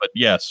love, but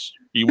yes,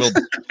 he will.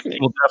 He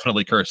will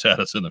definitely curse at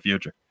us in the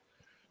future.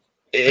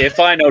 If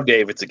I know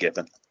Dave, it's a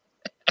given.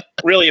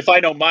 Really, if I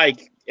know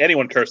Mike,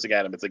 anyone cursing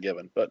at him, it's a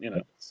given. But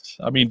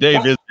I mean,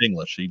 Dave is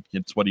English.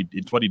 It's what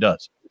he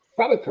does.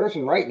 Probably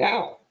cursing right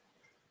now.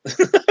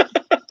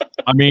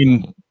 I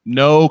mean,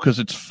 no, because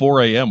it's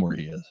 4 a.m. where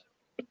he is.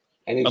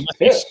 And he's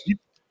pissed.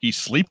 He's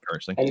sleep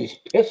cursing. And he's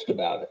pissed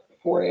about it.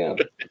 4 a.m.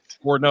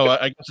 Or no,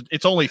 I guess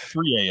it's only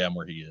 3 a.m.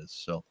 where he is.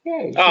 So.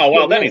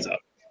 Yeah, then he's up.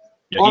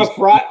 Yeah,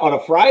 on a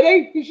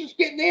Friday, he's just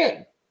getting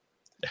in.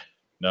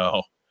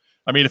 No,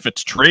 I mean if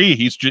it's Tree,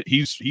 he's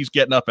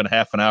getting up in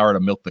half an hour to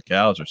milk the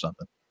cows or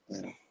something.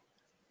 Yeah.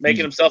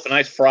 Making himself a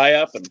nice fry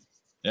up and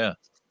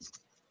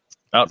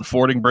out in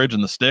Fording Bridge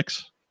in the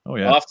sticks. Oh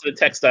yeah, off to the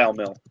textile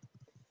mill.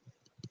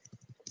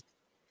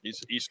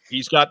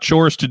 He's got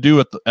chores to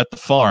do at the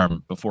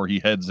farm before he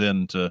heads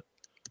in to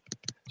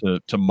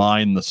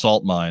mine the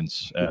salt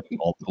mines at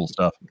all the cool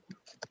stuff.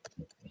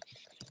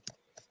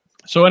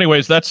 So,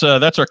 anyways, that's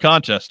our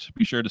contest.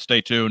 Be sure to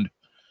stay tuned.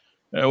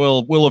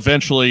 We'll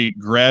eventually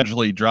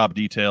gradually drop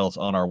details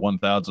on our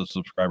 1,000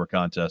 subscriber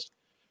contest.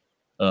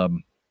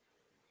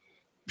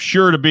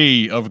 Sure to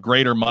be of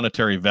greater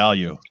monetary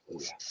value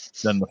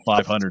than the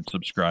 500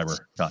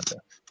 subscriber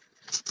contest.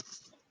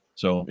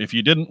 So, if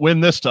you didn't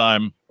win this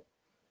time,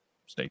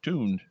 stay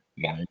tuned.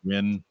 You might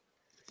win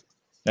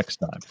next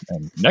time.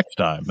 And next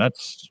time,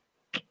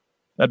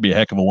 that'd be a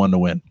heck of a one to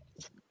win.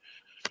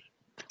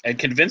 And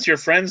convince your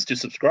friends to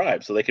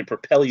subscribe so they can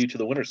propel you to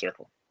the winner's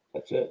circle.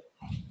 That's it.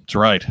 That's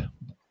right.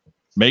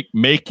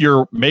 Make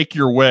your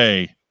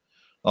way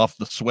off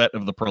the sweat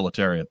of the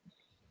proletariat.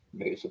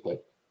 Basically.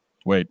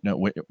 Wait.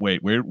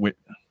 We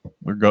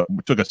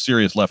took a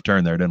serious left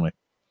turn there, didn't we?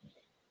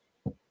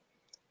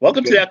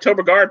 Welcome to the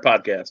October Guard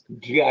podcast.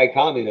 GI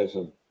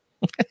communism.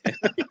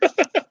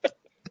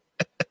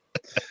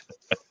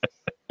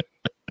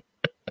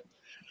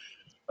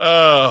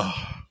 Up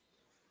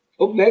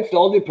next,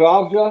 Aldi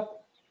Pravda.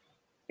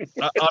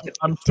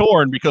 I'm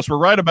torn because we're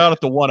right about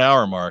at the 1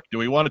 hour mark. Do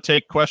we want to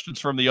take questions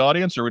from the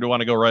audience or do we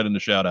want to go right into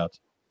shout outs?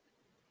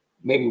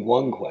 Maybe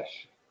one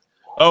question.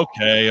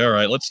 Okay, all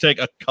right. Let's take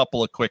a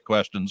couple of quick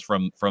questions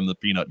from the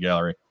peanut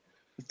gallery.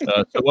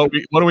 So what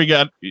do we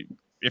got?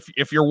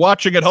 If you're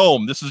watching at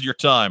home, this is your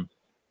time.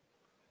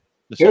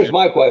 Here's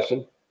my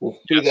question. We'll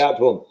feed it out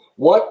to him.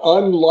 What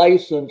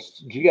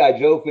unlicensed G.I.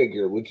 Joe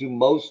figure would you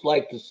most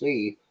like to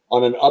see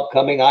on an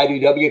upcoming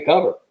IDW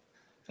cover?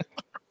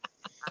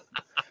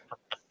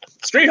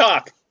 Street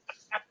Hawk.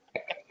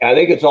 I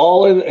think it's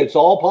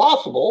all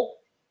possible.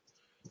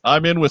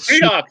 I'm in with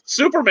Street Hawk.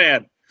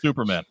 Superman.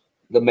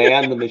 The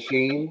Man, the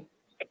Machine.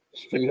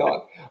 Street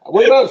Hawk.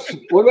 What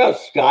about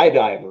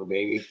Skydiver,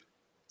 baby?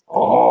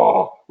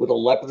 Oh, with a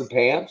leopard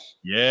pants.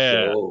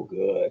 Yeah. So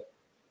good.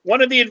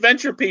 One of the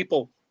adventure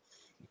people.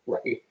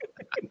 Right.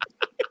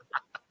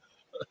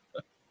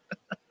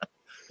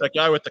 That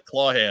guy with the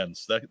claw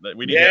hands. That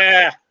we need.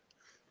 Yeah.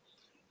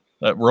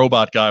 That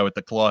robot guy with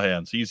the claw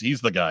hands.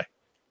 He's the guy.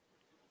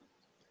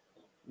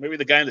 Maybe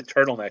the guy in the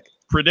turtleneck.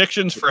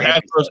 Predictions for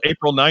Hasbro's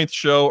April 9th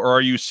show, or are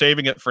you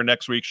saving it for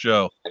next week's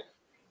show?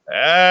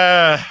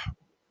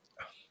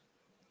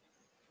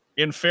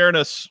 In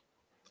fairness,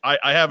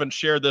 I haven't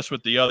shared this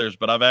with the others,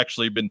 but I've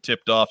actually been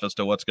tipped off as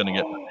to what's going to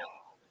get revealed.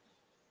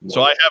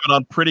 So I have it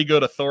on pretty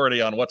good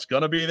authority on what's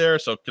going to be there.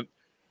 So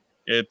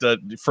it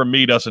for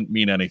me doesn't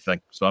mean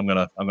anything. So I'm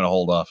gonna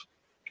hold off.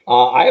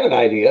 I have an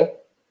idea.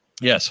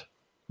 Yes.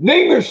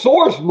 Name your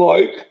source,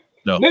 Mike.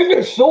 No. Name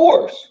your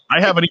source.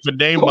 I haven't even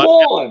named. Come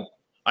on.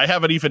 I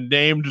haven't even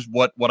named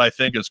what I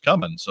think is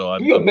coming. So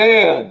I'm Be a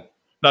man.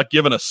 Not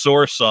given a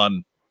source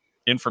on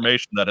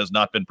information that has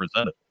not been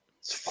presented.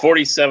 It's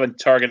 47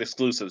 Target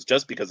exclusives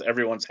just because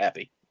everyone's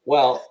happy.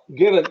 Well,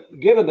 given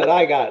that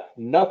I got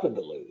nothing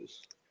to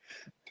lose,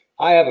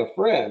 I have a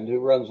friend who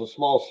runs a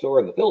small store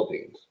in the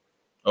Philippines.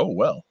 Oh,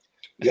 well.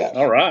 Yeah.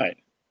 All right.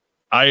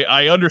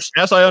 I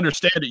understand. As I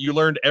understand it, you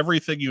learned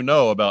everything you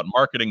know about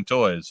marketing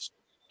toys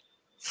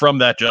from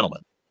that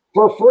gentleman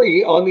for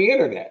free on the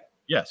internet.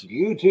 Yes.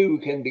 You too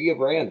can be a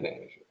brand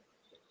manager.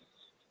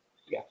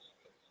 Yeah.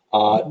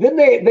 Then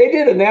they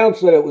did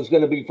announce that it was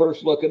going to be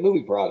first look at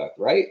movie product,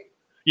 right?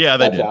 Yeah,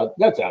 that's did.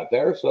 That's out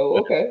there. So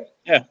okay.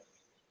 Yeah.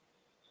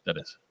 That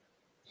is.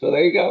 So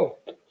there you go.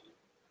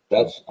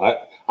 That's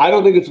I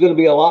don't think it's going to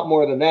be a lot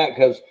more than that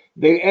because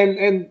they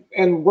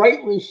and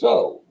rightly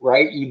so,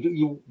 right?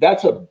 You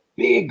that's a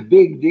big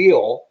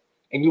deal,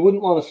 and you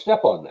wouldn't want to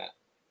step on that,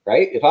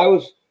 right? If I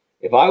was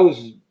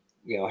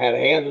had a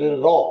hand in it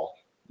at all,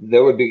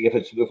 there would be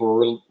if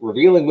we're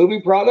revealing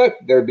movie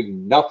product, there'd be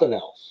nothing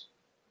else.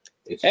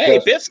 It's hey,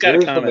 Biff's got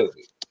a comment.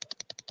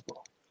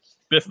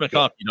 Biff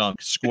McConkey Donk,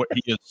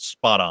 he is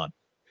spot on.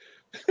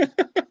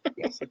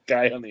 That's a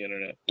guy on the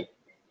internet.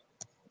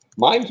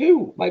 Mine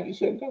too. Might be the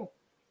same time.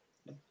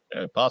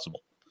 Yeah,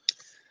 possible.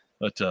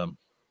 But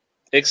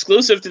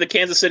exclusive to the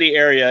Kansas City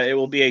area, it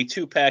will be a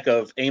 2-pack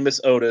of Amos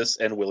Otis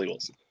and Willie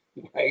Wilson.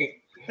 Right.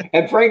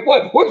 And Frank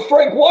White. What's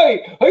Frank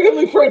White? I can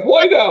leave Frank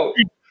White out.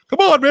 Come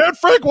on, man,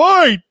 Frank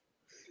White.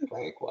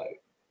 Frank White.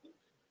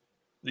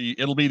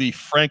 It'll be the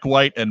Frank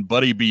White and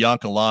Buddy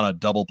Biancalana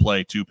double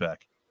play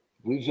 2-pack.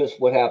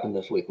 What happened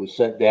this week? We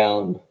sent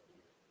down.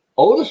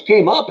 Otis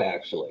came up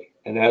actually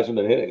and hasn't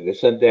been hitting. They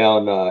sent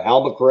down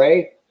Hal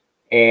McRae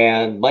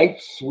and Mike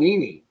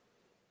Sweeney,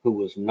 who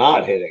was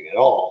not hitting at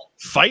all.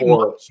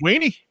 Fighting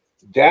Sweeney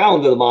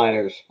down to the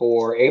minors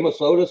for Amos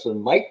Otis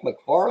and Mike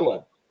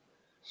McFarland.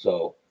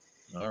 So,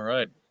 all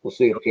right, we'll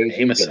see if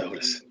Casey Amos can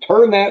Otis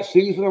turn that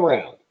season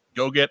around.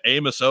 Go get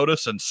Amos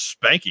Otis and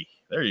Spanky.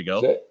 There you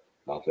go. That's it.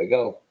 Off they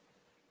go.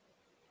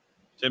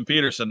 Tim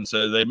Peterson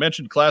says they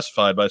mentioned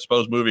classified, but I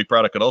suppose movie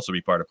product could also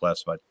be part of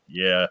classified.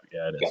 Yeah,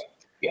 it is.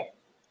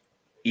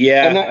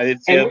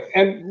 Yeah.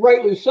 And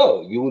rightly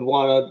so. You would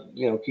want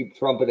to, keep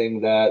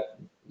trumpeting that,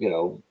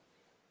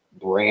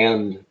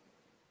 brand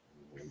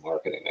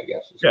marketing, I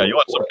guess. Yeah, you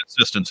want some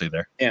consistency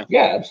there. Yeah,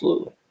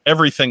 absolutely.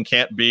 Everything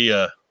can't be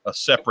a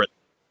separate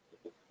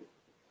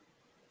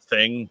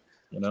thing,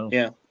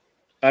 Yeah.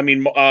 I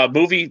mean,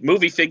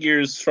 movie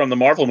figures from the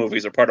Marvel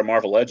movies are part of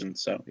Marvel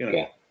Legends, so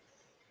Yeah.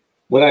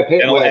 When I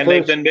picked,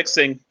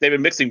 they've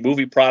been mixing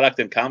movie product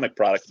and comic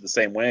product in the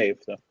same wave.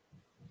 So.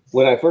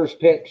 When I first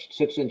pitched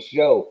 6-Inch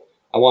Joe,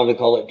 I wanted to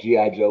call it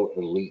G.I. Joe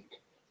Elite.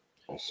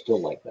 I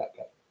still like that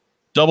guy.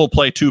 Double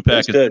play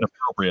 2-pack is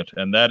inappropriate,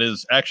 and that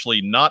is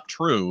actually not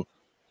true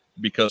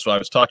because I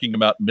was talking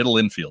about middle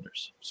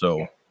infielders.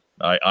 So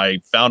I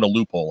found a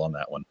loophole on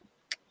that one,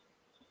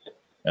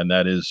 and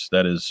that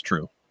is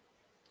true.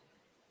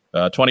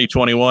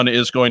 2021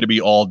 is going to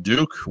be all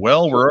Duke.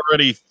 Well, we're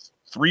already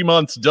 3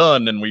 months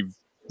done, and we've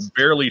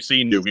barely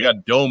seen Duke. We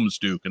got Domes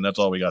Duke, and that's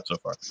all we got so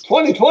far.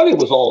 2020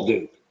 was all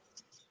Duke.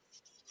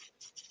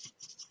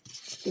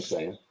 Just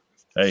saying.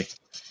 Hey,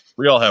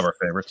 we all have our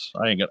favorites.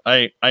 I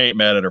ain't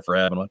mad at her for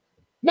having one.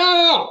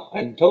 No.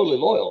 I'm totally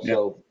loyal,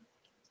 so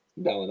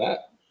I'm down with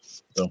that.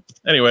 So,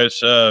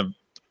 anyways,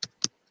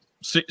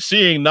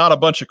 seeing not a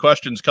bunch of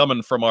questions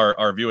coming from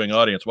our viewing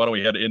audience, why don't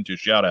we head into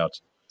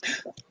shout-outs?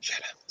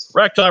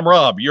 Ragtime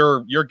Rob,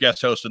 you're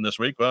guest hosting this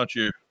week. Why don't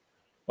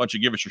you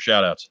give us your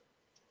shout-outs?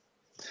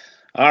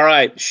 All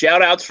right.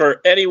 Shout-outs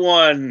for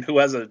anyone who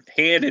has a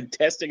hand in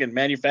testing and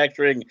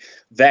manufacturing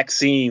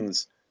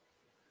vaccines.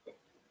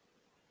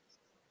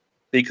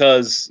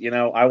 Because,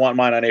 I want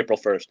mine on April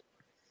 1st.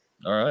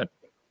 All right.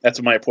 That's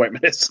what my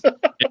appointment is.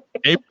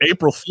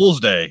 April Fool's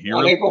Day.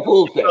 April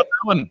Fool's Day.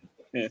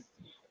 Yeah.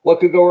 What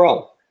could go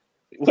wrong?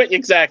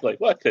 Exactly.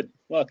 What could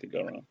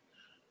go wrong?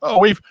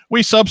 Oh,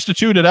 we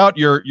substituted out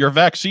your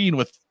vaccine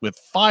with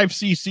 5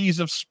 cc's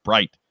of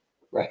Sprite.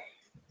 Right.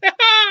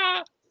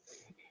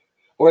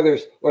 or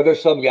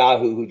there's some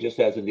Yahoo who just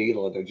has a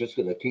needle and they're just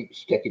going to keep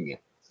sticking you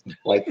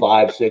like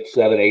 5, 6,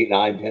 7, 8,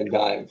 9, 10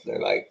 times.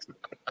 They're like,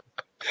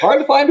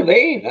 hard to find a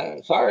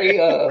vein. Sorry.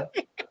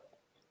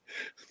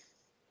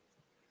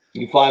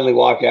 You finally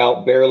walk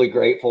out barely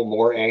grateful,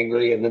 more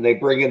angry, and then they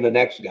bring in the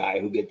next guy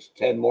who gets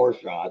 10 more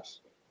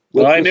shots.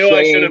 Well, I knew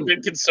I should have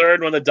been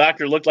concerned when the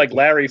doctor looked like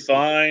Larry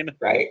Fine.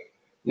 Right.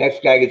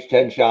 Next guy gets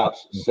 10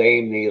 shots,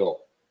 same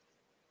needle.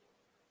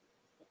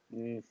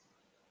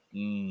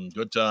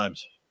 Good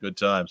times. Good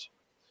times.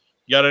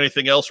 You got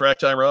anything else,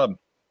 Ragtime Rob?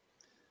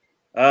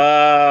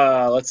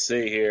 Let's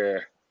see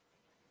here.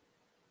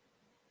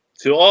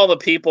 To all the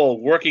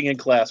people working in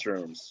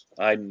classrooms,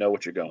 I know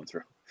what you're going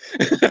through.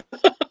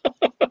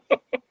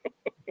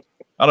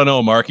 I don't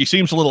know, Mark. He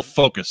seems a little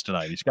focused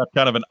tonight. He's got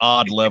kind of an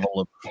odd level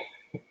of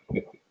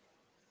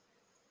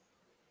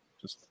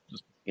just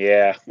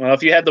Yeah. Well,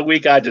 if you had the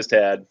week I just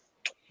had,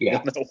 yeah.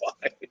 I don't know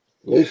why. At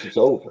least it's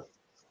over.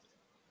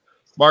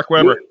 Mark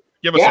Weber,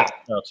 give us some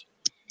notes.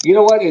 You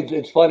know what?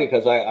 It's funny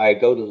because I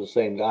go to the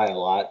same guy a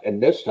lot,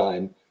 and this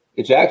time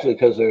it's actually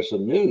because there's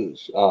some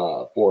news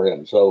for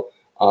him. So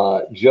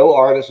Joe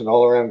Artis, an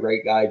all-around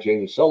great guy,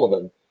 Jamie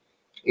Sullivan,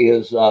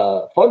 is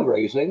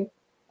fundraising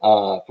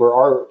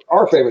for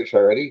our favorite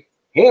charity,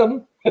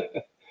 him,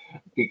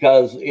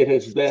 because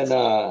it's been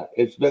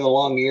a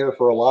long year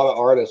for a lot of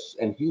artists,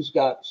 and he's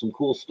got some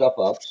cool stuff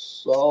up.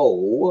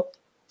 So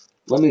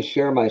let me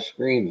share my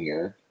screen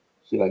here.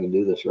 See if I can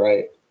do this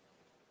right.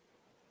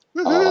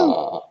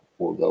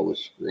 We'll go with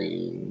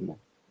screen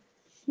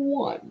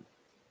 1.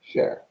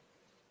 Share.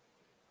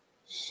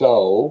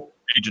 So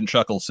Agent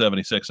Chuckle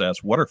 76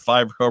 asks, "What are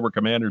 5 Cobra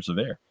Commanders of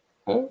Air?"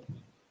 Huh?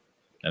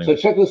 Anyway. So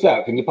check this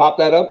out. Can you pop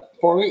that up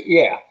for me?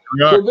 Yeah.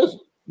 So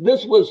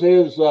this was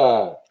his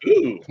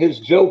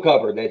Joe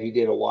cover that he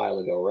did a while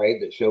ago, right?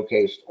 That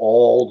showcased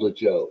all the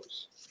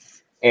Joes,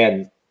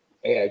 and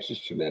yeah, it's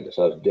just tremendous.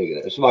 I was digging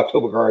it. There's some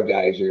October Guard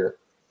guys here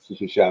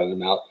since we shouted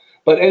them out.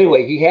 But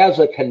anyway, he has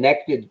a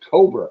connected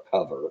Cobra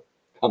cover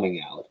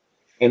coming out,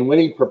 and when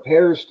he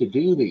prepares to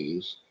do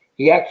these,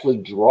 he actually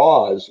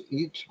draws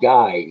each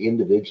guy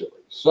individually.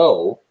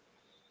 So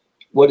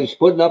what he's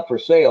putting up for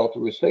sale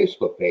through his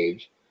Facebook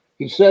page,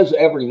 he says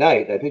every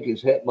night, I think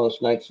he's hit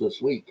most nights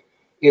this week,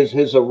 is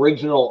his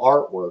original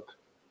artwork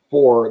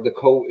for the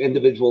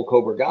individual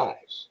Cobra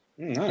guys.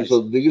 Nice. So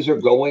these are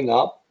going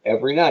up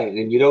every night,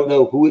 and you don't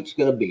know who it's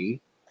going to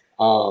be,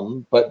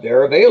 but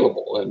they're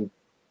available. And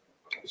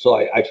So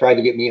I tried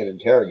to get me an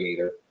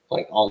Interrogator,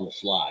 like on the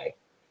sly.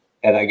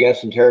 And I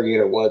guess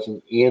Interrogator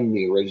wasn't in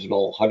the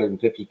original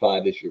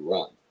 155 issue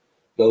run.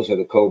 Those are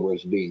the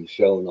Cobras being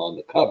shown on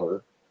the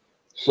cover.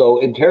 So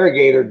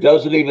Interrogator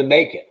doesn't even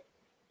make it.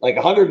 Like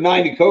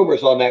 190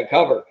 Cobras on that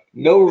cover.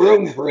 No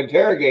room for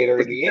Interrogator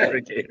in the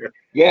end.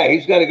 Yeah,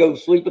 he's got to go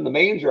sleep in the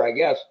manger, I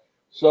guess.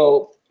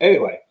 So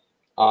anyway,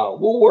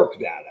 we'll work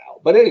that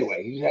out. But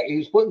anyway,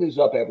 he's putting these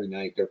up every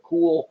night. They're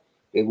cool.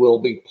 They will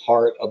be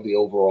part of the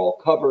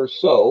overall cover.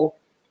 So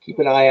keep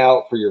an eye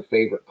out for your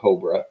favorite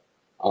Cobra.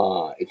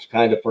 It's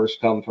kind of first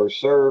come, first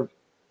serve.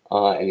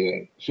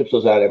 Anyway, ships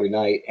those out every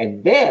night.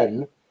 And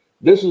then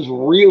this is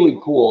really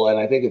cool, and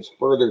I think it's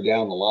further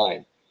down the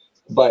line.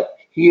 But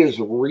he is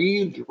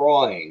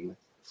redrawing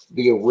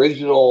the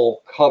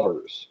original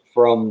covers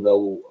from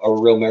the A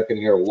Real American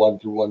Hero 1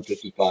 through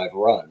 155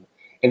 run.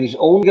 And he's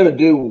only going to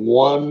do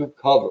one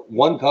cover,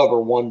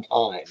 one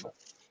time.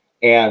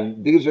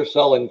 And these are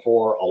selling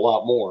for a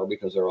lot more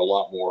because they're a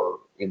lot more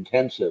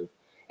intensive.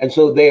 And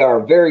so they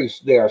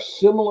are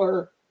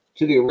similar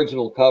to the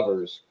original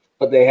covers,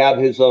 but they have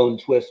his own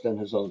twist and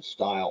his own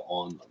style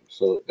on them.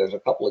 So there's a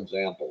couple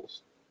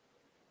examples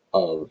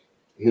of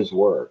his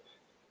work.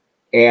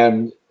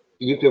 And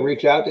you can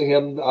reach out to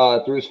him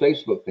through his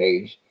Facebook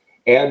page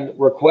and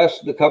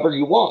request the cover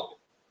you want.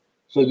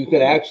 So you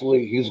can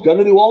actually, he's going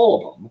to do all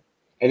of them,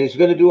 and he's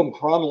going to do them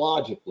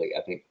chronologically,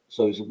 I think.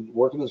 So he's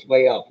working his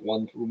way up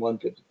 1 through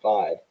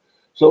 155.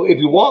 So if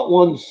you want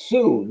one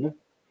soon,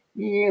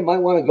 you might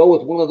want to go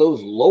with one of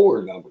those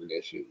lower numbered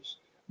issues.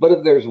 But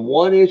if there's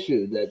one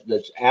issue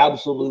that's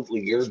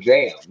absolutely your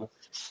jam,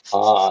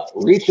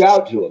 reach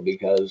out to him,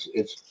 because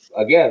it's,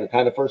 again,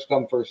 kind of first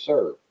come, first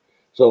serve.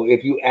 So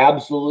if you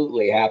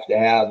absolutely have to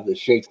have the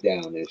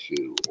Shakedown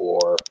issue,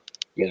 or,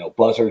 you know,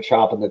 Buzzer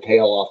chopping the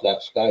tail off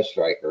that Sky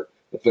Striker,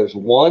 if there's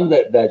one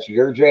that's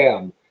your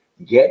jam,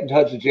 get in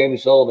touch with Jamie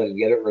Sullivan and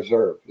get it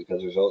reserved,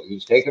 because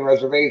he's taking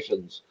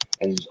reservations,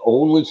 and he's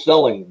only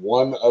selling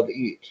one of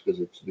each because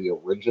it's the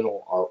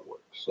original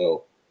artwork.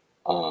 So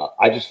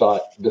I just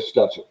thought this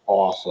stuff's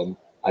awesome.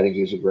 I think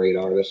he's a great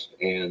artist,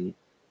 and,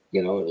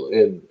 you know,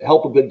 it'd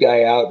help a good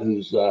guy out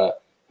who's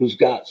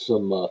got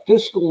some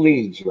fiscal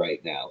needs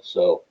right now.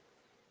 So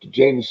to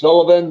Jamie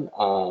Sullivan,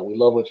 we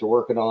love what you're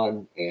working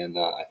on, and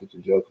I think the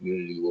Joe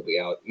community will be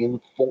out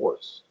in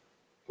force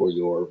for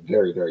your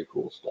very, very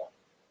cool stuff.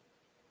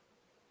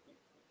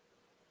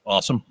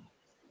 Awesome.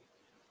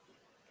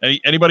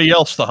 Anybody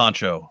else, the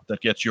honcho,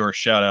 that gets your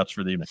shout outs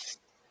for the evening?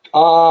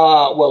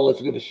 Well,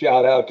 let's give a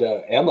shout out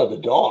to Emma the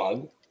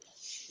dog,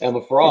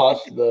 Emma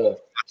Frost, the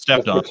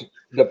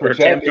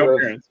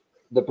protector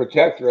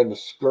and the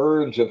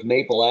scourge of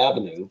Maple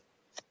Avenue.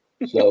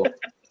 So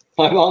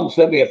my mom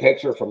sent me a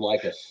picture from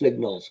like a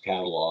Signals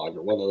catalog,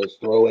 or one of those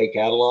throwaway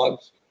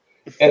catalogs,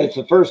 and it's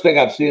the first thing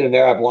I've seen in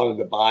there I've wanted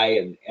to buy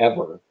in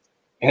ever.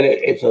 And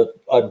it's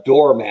a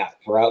doormat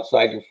for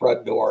outside your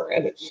front door,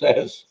 and it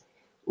says,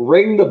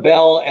 "Ring the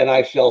bell and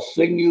I shall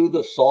sing you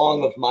the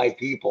song of my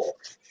people."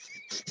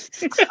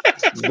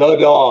 The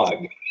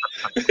dog.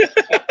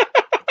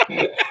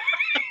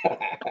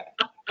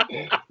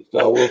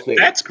 So we'll see.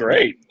 That's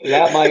great.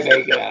 That might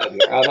make it out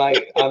here.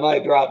 I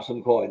might drop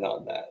some coin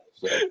on that.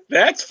 So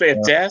that's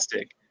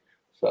fantastic.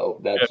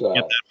 So that's get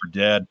that for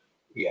Dad.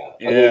 Yeah.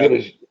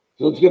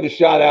 So let's give a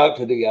shout out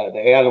to the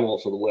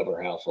animals of the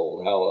Weber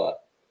household. How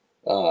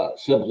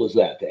simple is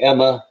that? To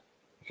Emma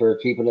for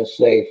keeping us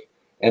safe,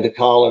 and to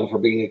Colin for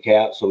being a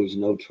cat, so he's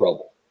no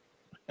trouble.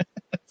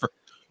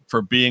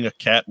 for being a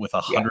cat with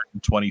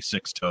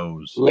 126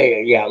 toes.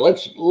 Yeah,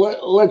 let's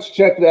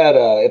check that.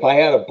 If I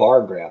had a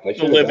bar graph, I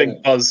should have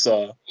living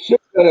buzzsaw. Should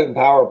have done it in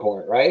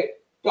PowerPoint, right?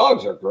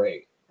 Dogs are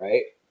great,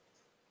 right?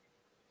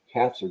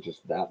 Cats are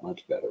just that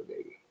much better,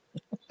 baby.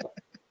 So.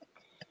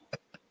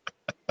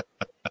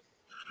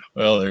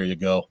 Well, there you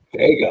go.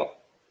 There you go.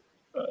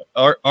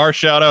 Our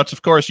shout outs,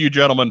 of course, you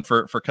gentlemen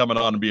for coming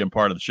on and being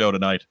part of the show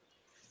tonight.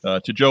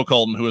 To Joe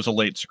Colton, who is a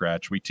late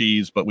scratch. We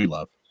tease, but we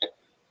love.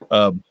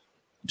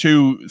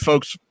 To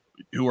folks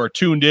who are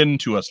tuned in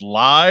to us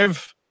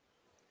live,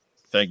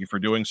 thank you for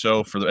doing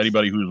so. For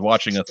anybody who's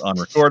watching us on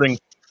recording,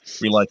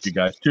 we like you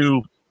guys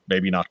too.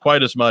 Maybe not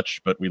quite as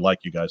much, but we like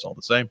you guys all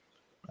the same.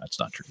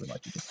 That's not true. We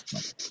like you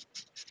guys.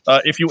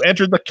 If you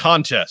entered the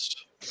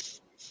contest,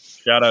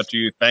 shout out to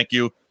you. Thank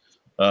you.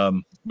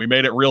 We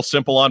made it real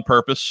simple on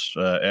purpose,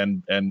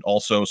 and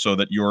also so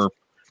that your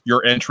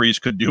entries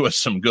could do us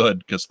some good,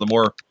 because the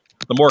more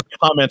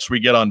comments we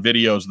get on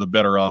videos, the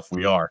better off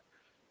we are.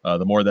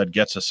 The more that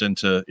gets us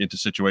into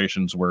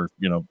situations where,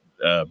 you know,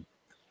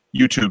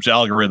 YouTube's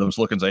algorithms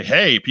look and say,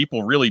 "Hey,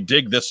 people really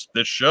dig this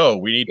show.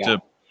 We need to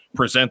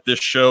present this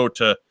show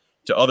to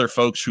other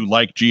folks who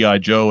like G.I.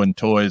 Joe and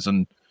toys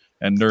and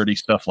nerdy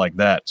stuff like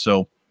that."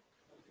 So,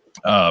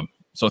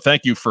 so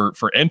thank you for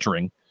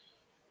entering.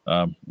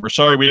 We're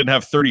sorry we didn't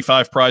have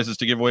 35 prizes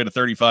to give away to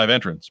 35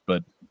 entrants,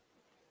 but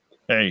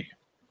hey,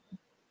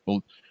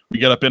 we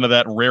get up into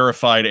that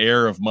rarefied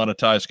air of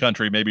monetized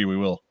country, maybe we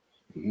will.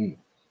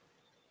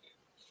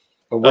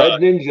 A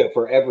red ninja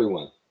for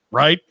everyone.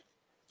 Right?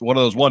 one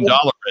of those $1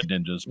 Red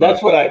Ninjas.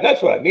 That's what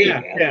I mean.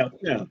 Yeah.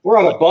 We're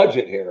on a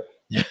budget here.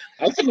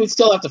 I think we'd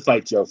still have to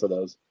fight Joe for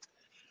those.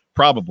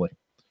 Probably.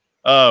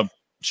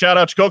 Shout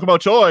out to Kokomo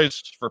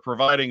Toys for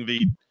providing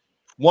the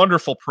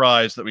wonderful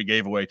prize that we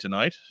gave away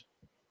tonight.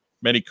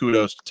 Many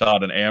kudos to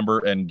Todd and Amber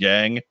and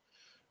gang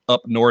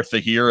up north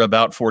of here,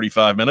 about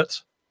 45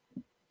 minutes.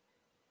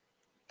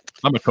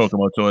 I'm at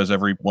Kokomo Toys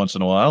every once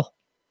in a while.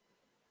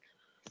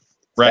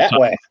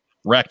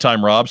 Rack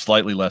Time Rob,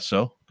 slightly less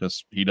so,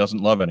 because he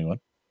doesn't love anyone.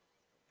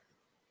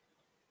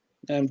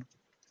 I'm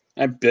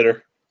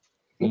bitter.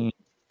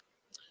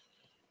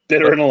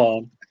 Bitter and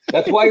alone.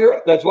 That's why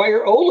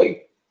you're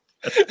Oli.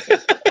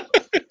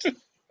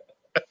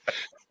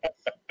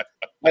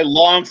 I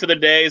long for the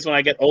days when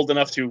I get old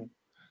enough to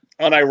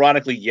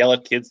unironically yell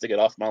at kids to get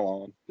off my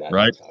lawn. That's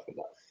right. what I'm talking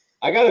about.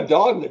 I got a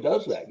dog that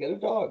does that. Get a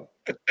dog.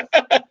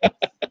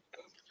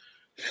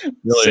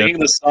 Really Singing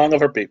the song of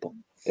her people.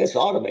 It's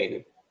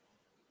automated.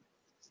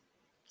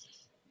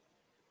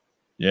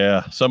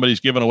 Yeah, somebody's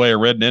giving away a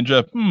Red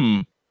Ninja.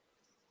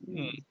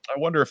 I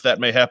wonder if that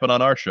may happen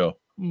on our show.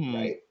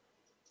 Right.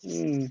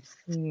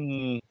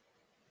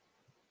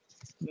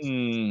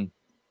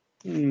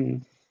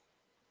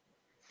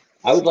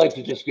 I would like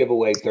to just give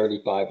away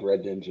 35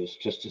 Red Ninjas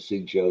just to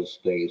see Joe's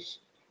face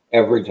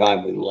every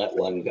time we let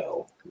one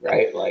go.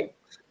 Right? Like,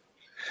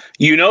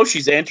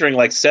 she's entering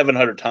like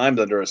 700 times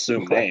under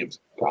assumed names.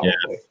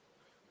 Probably.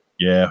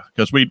 Yeah,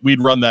 because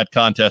we'd run that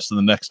contest and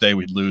the next day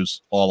we'd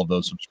lose all of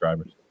those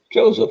subscribers.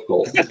 Joseph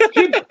Colton,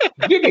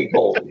 Jimmy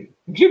Colton,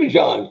 Jimmy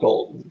John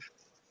Colton,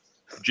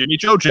 Jimmy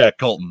Joe Jack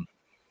Colton,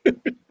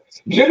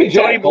 Jimmy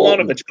Jack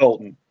Colton,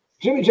 Colton,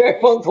 Jimmy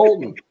Jack Funk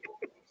Colton.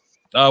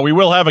 We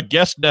will have a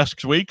guest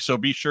next week, so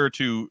be sure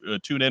to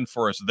tune in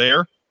for us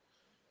there.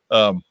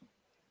 And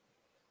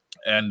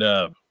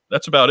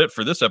that's about it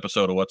for this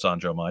episode of What's on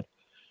Joe Mind.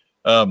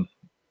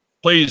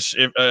 Please,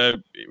 if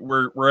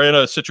we're in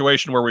a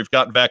situation where we've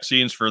got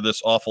vaccines for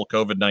this awful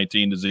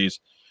COVID-19 disease,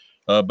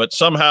 but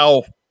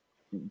somehow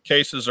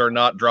cases are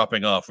not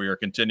dropping off. We are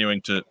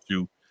continuing to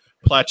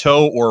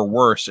plateau or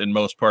worse in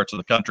most parts of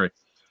the country.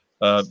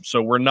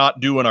 So we're not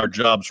doing our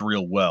jobs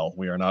real well.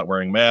 We are not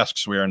wearing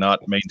masks. We are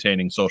not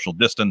maintaining social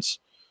distance.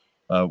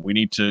 We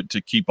need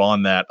to keep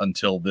on that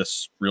until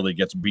this really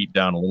gets beat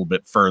down a little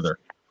bit further.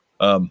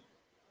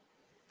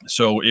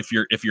 So if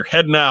you're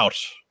heading out,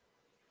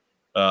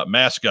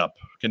 mask up.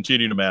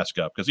 Continue to mask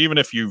up, because even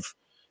if you've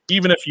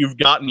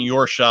gotten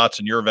your shots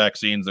and your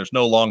vaccines, there's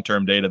no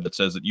long-term data that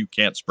says that you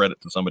can't spread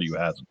it to somebody who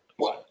hasn't.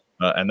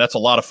 And that's a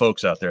lot of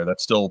folks out there.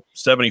 That's still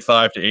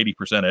 75 to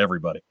 80% of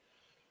everybody.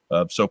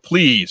 So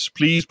please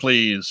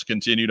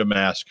continue to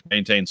mask,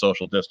 maintain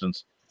social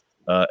distance,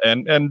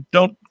 and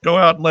don't go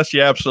out unless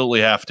you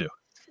absolutely have to.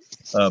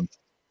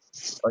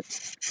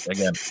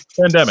 Again,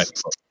 pandemic.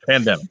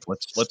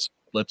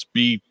 Let's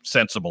be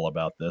sensible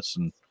about this,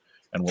 and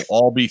we'll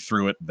all be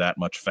through it that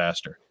much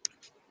faster.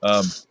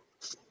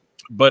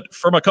 But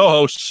for my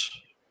co-hosts,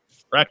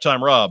 Rack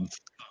Time Rob,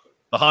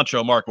 the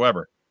honcho Mark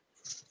Weber,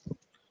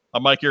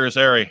 I'm Mike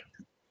Irizarry.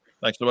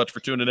 Thanks so much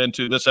for tuning in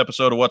to this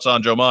episode of What's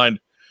on Joe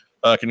Mind.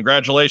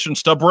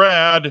 Congratulations to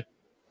Brad.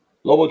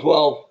 Lobo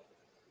 12.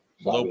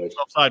 Lobo 12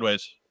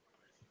 sideways.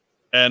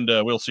 And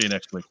we'll see you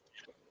next week.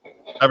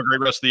 Have a great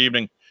rest of the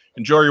evening.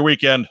 Enjoy your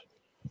weekend.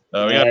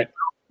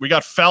 We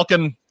got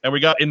Falcon and we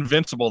got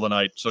Invincible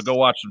tonight, so go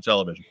watch some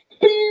television.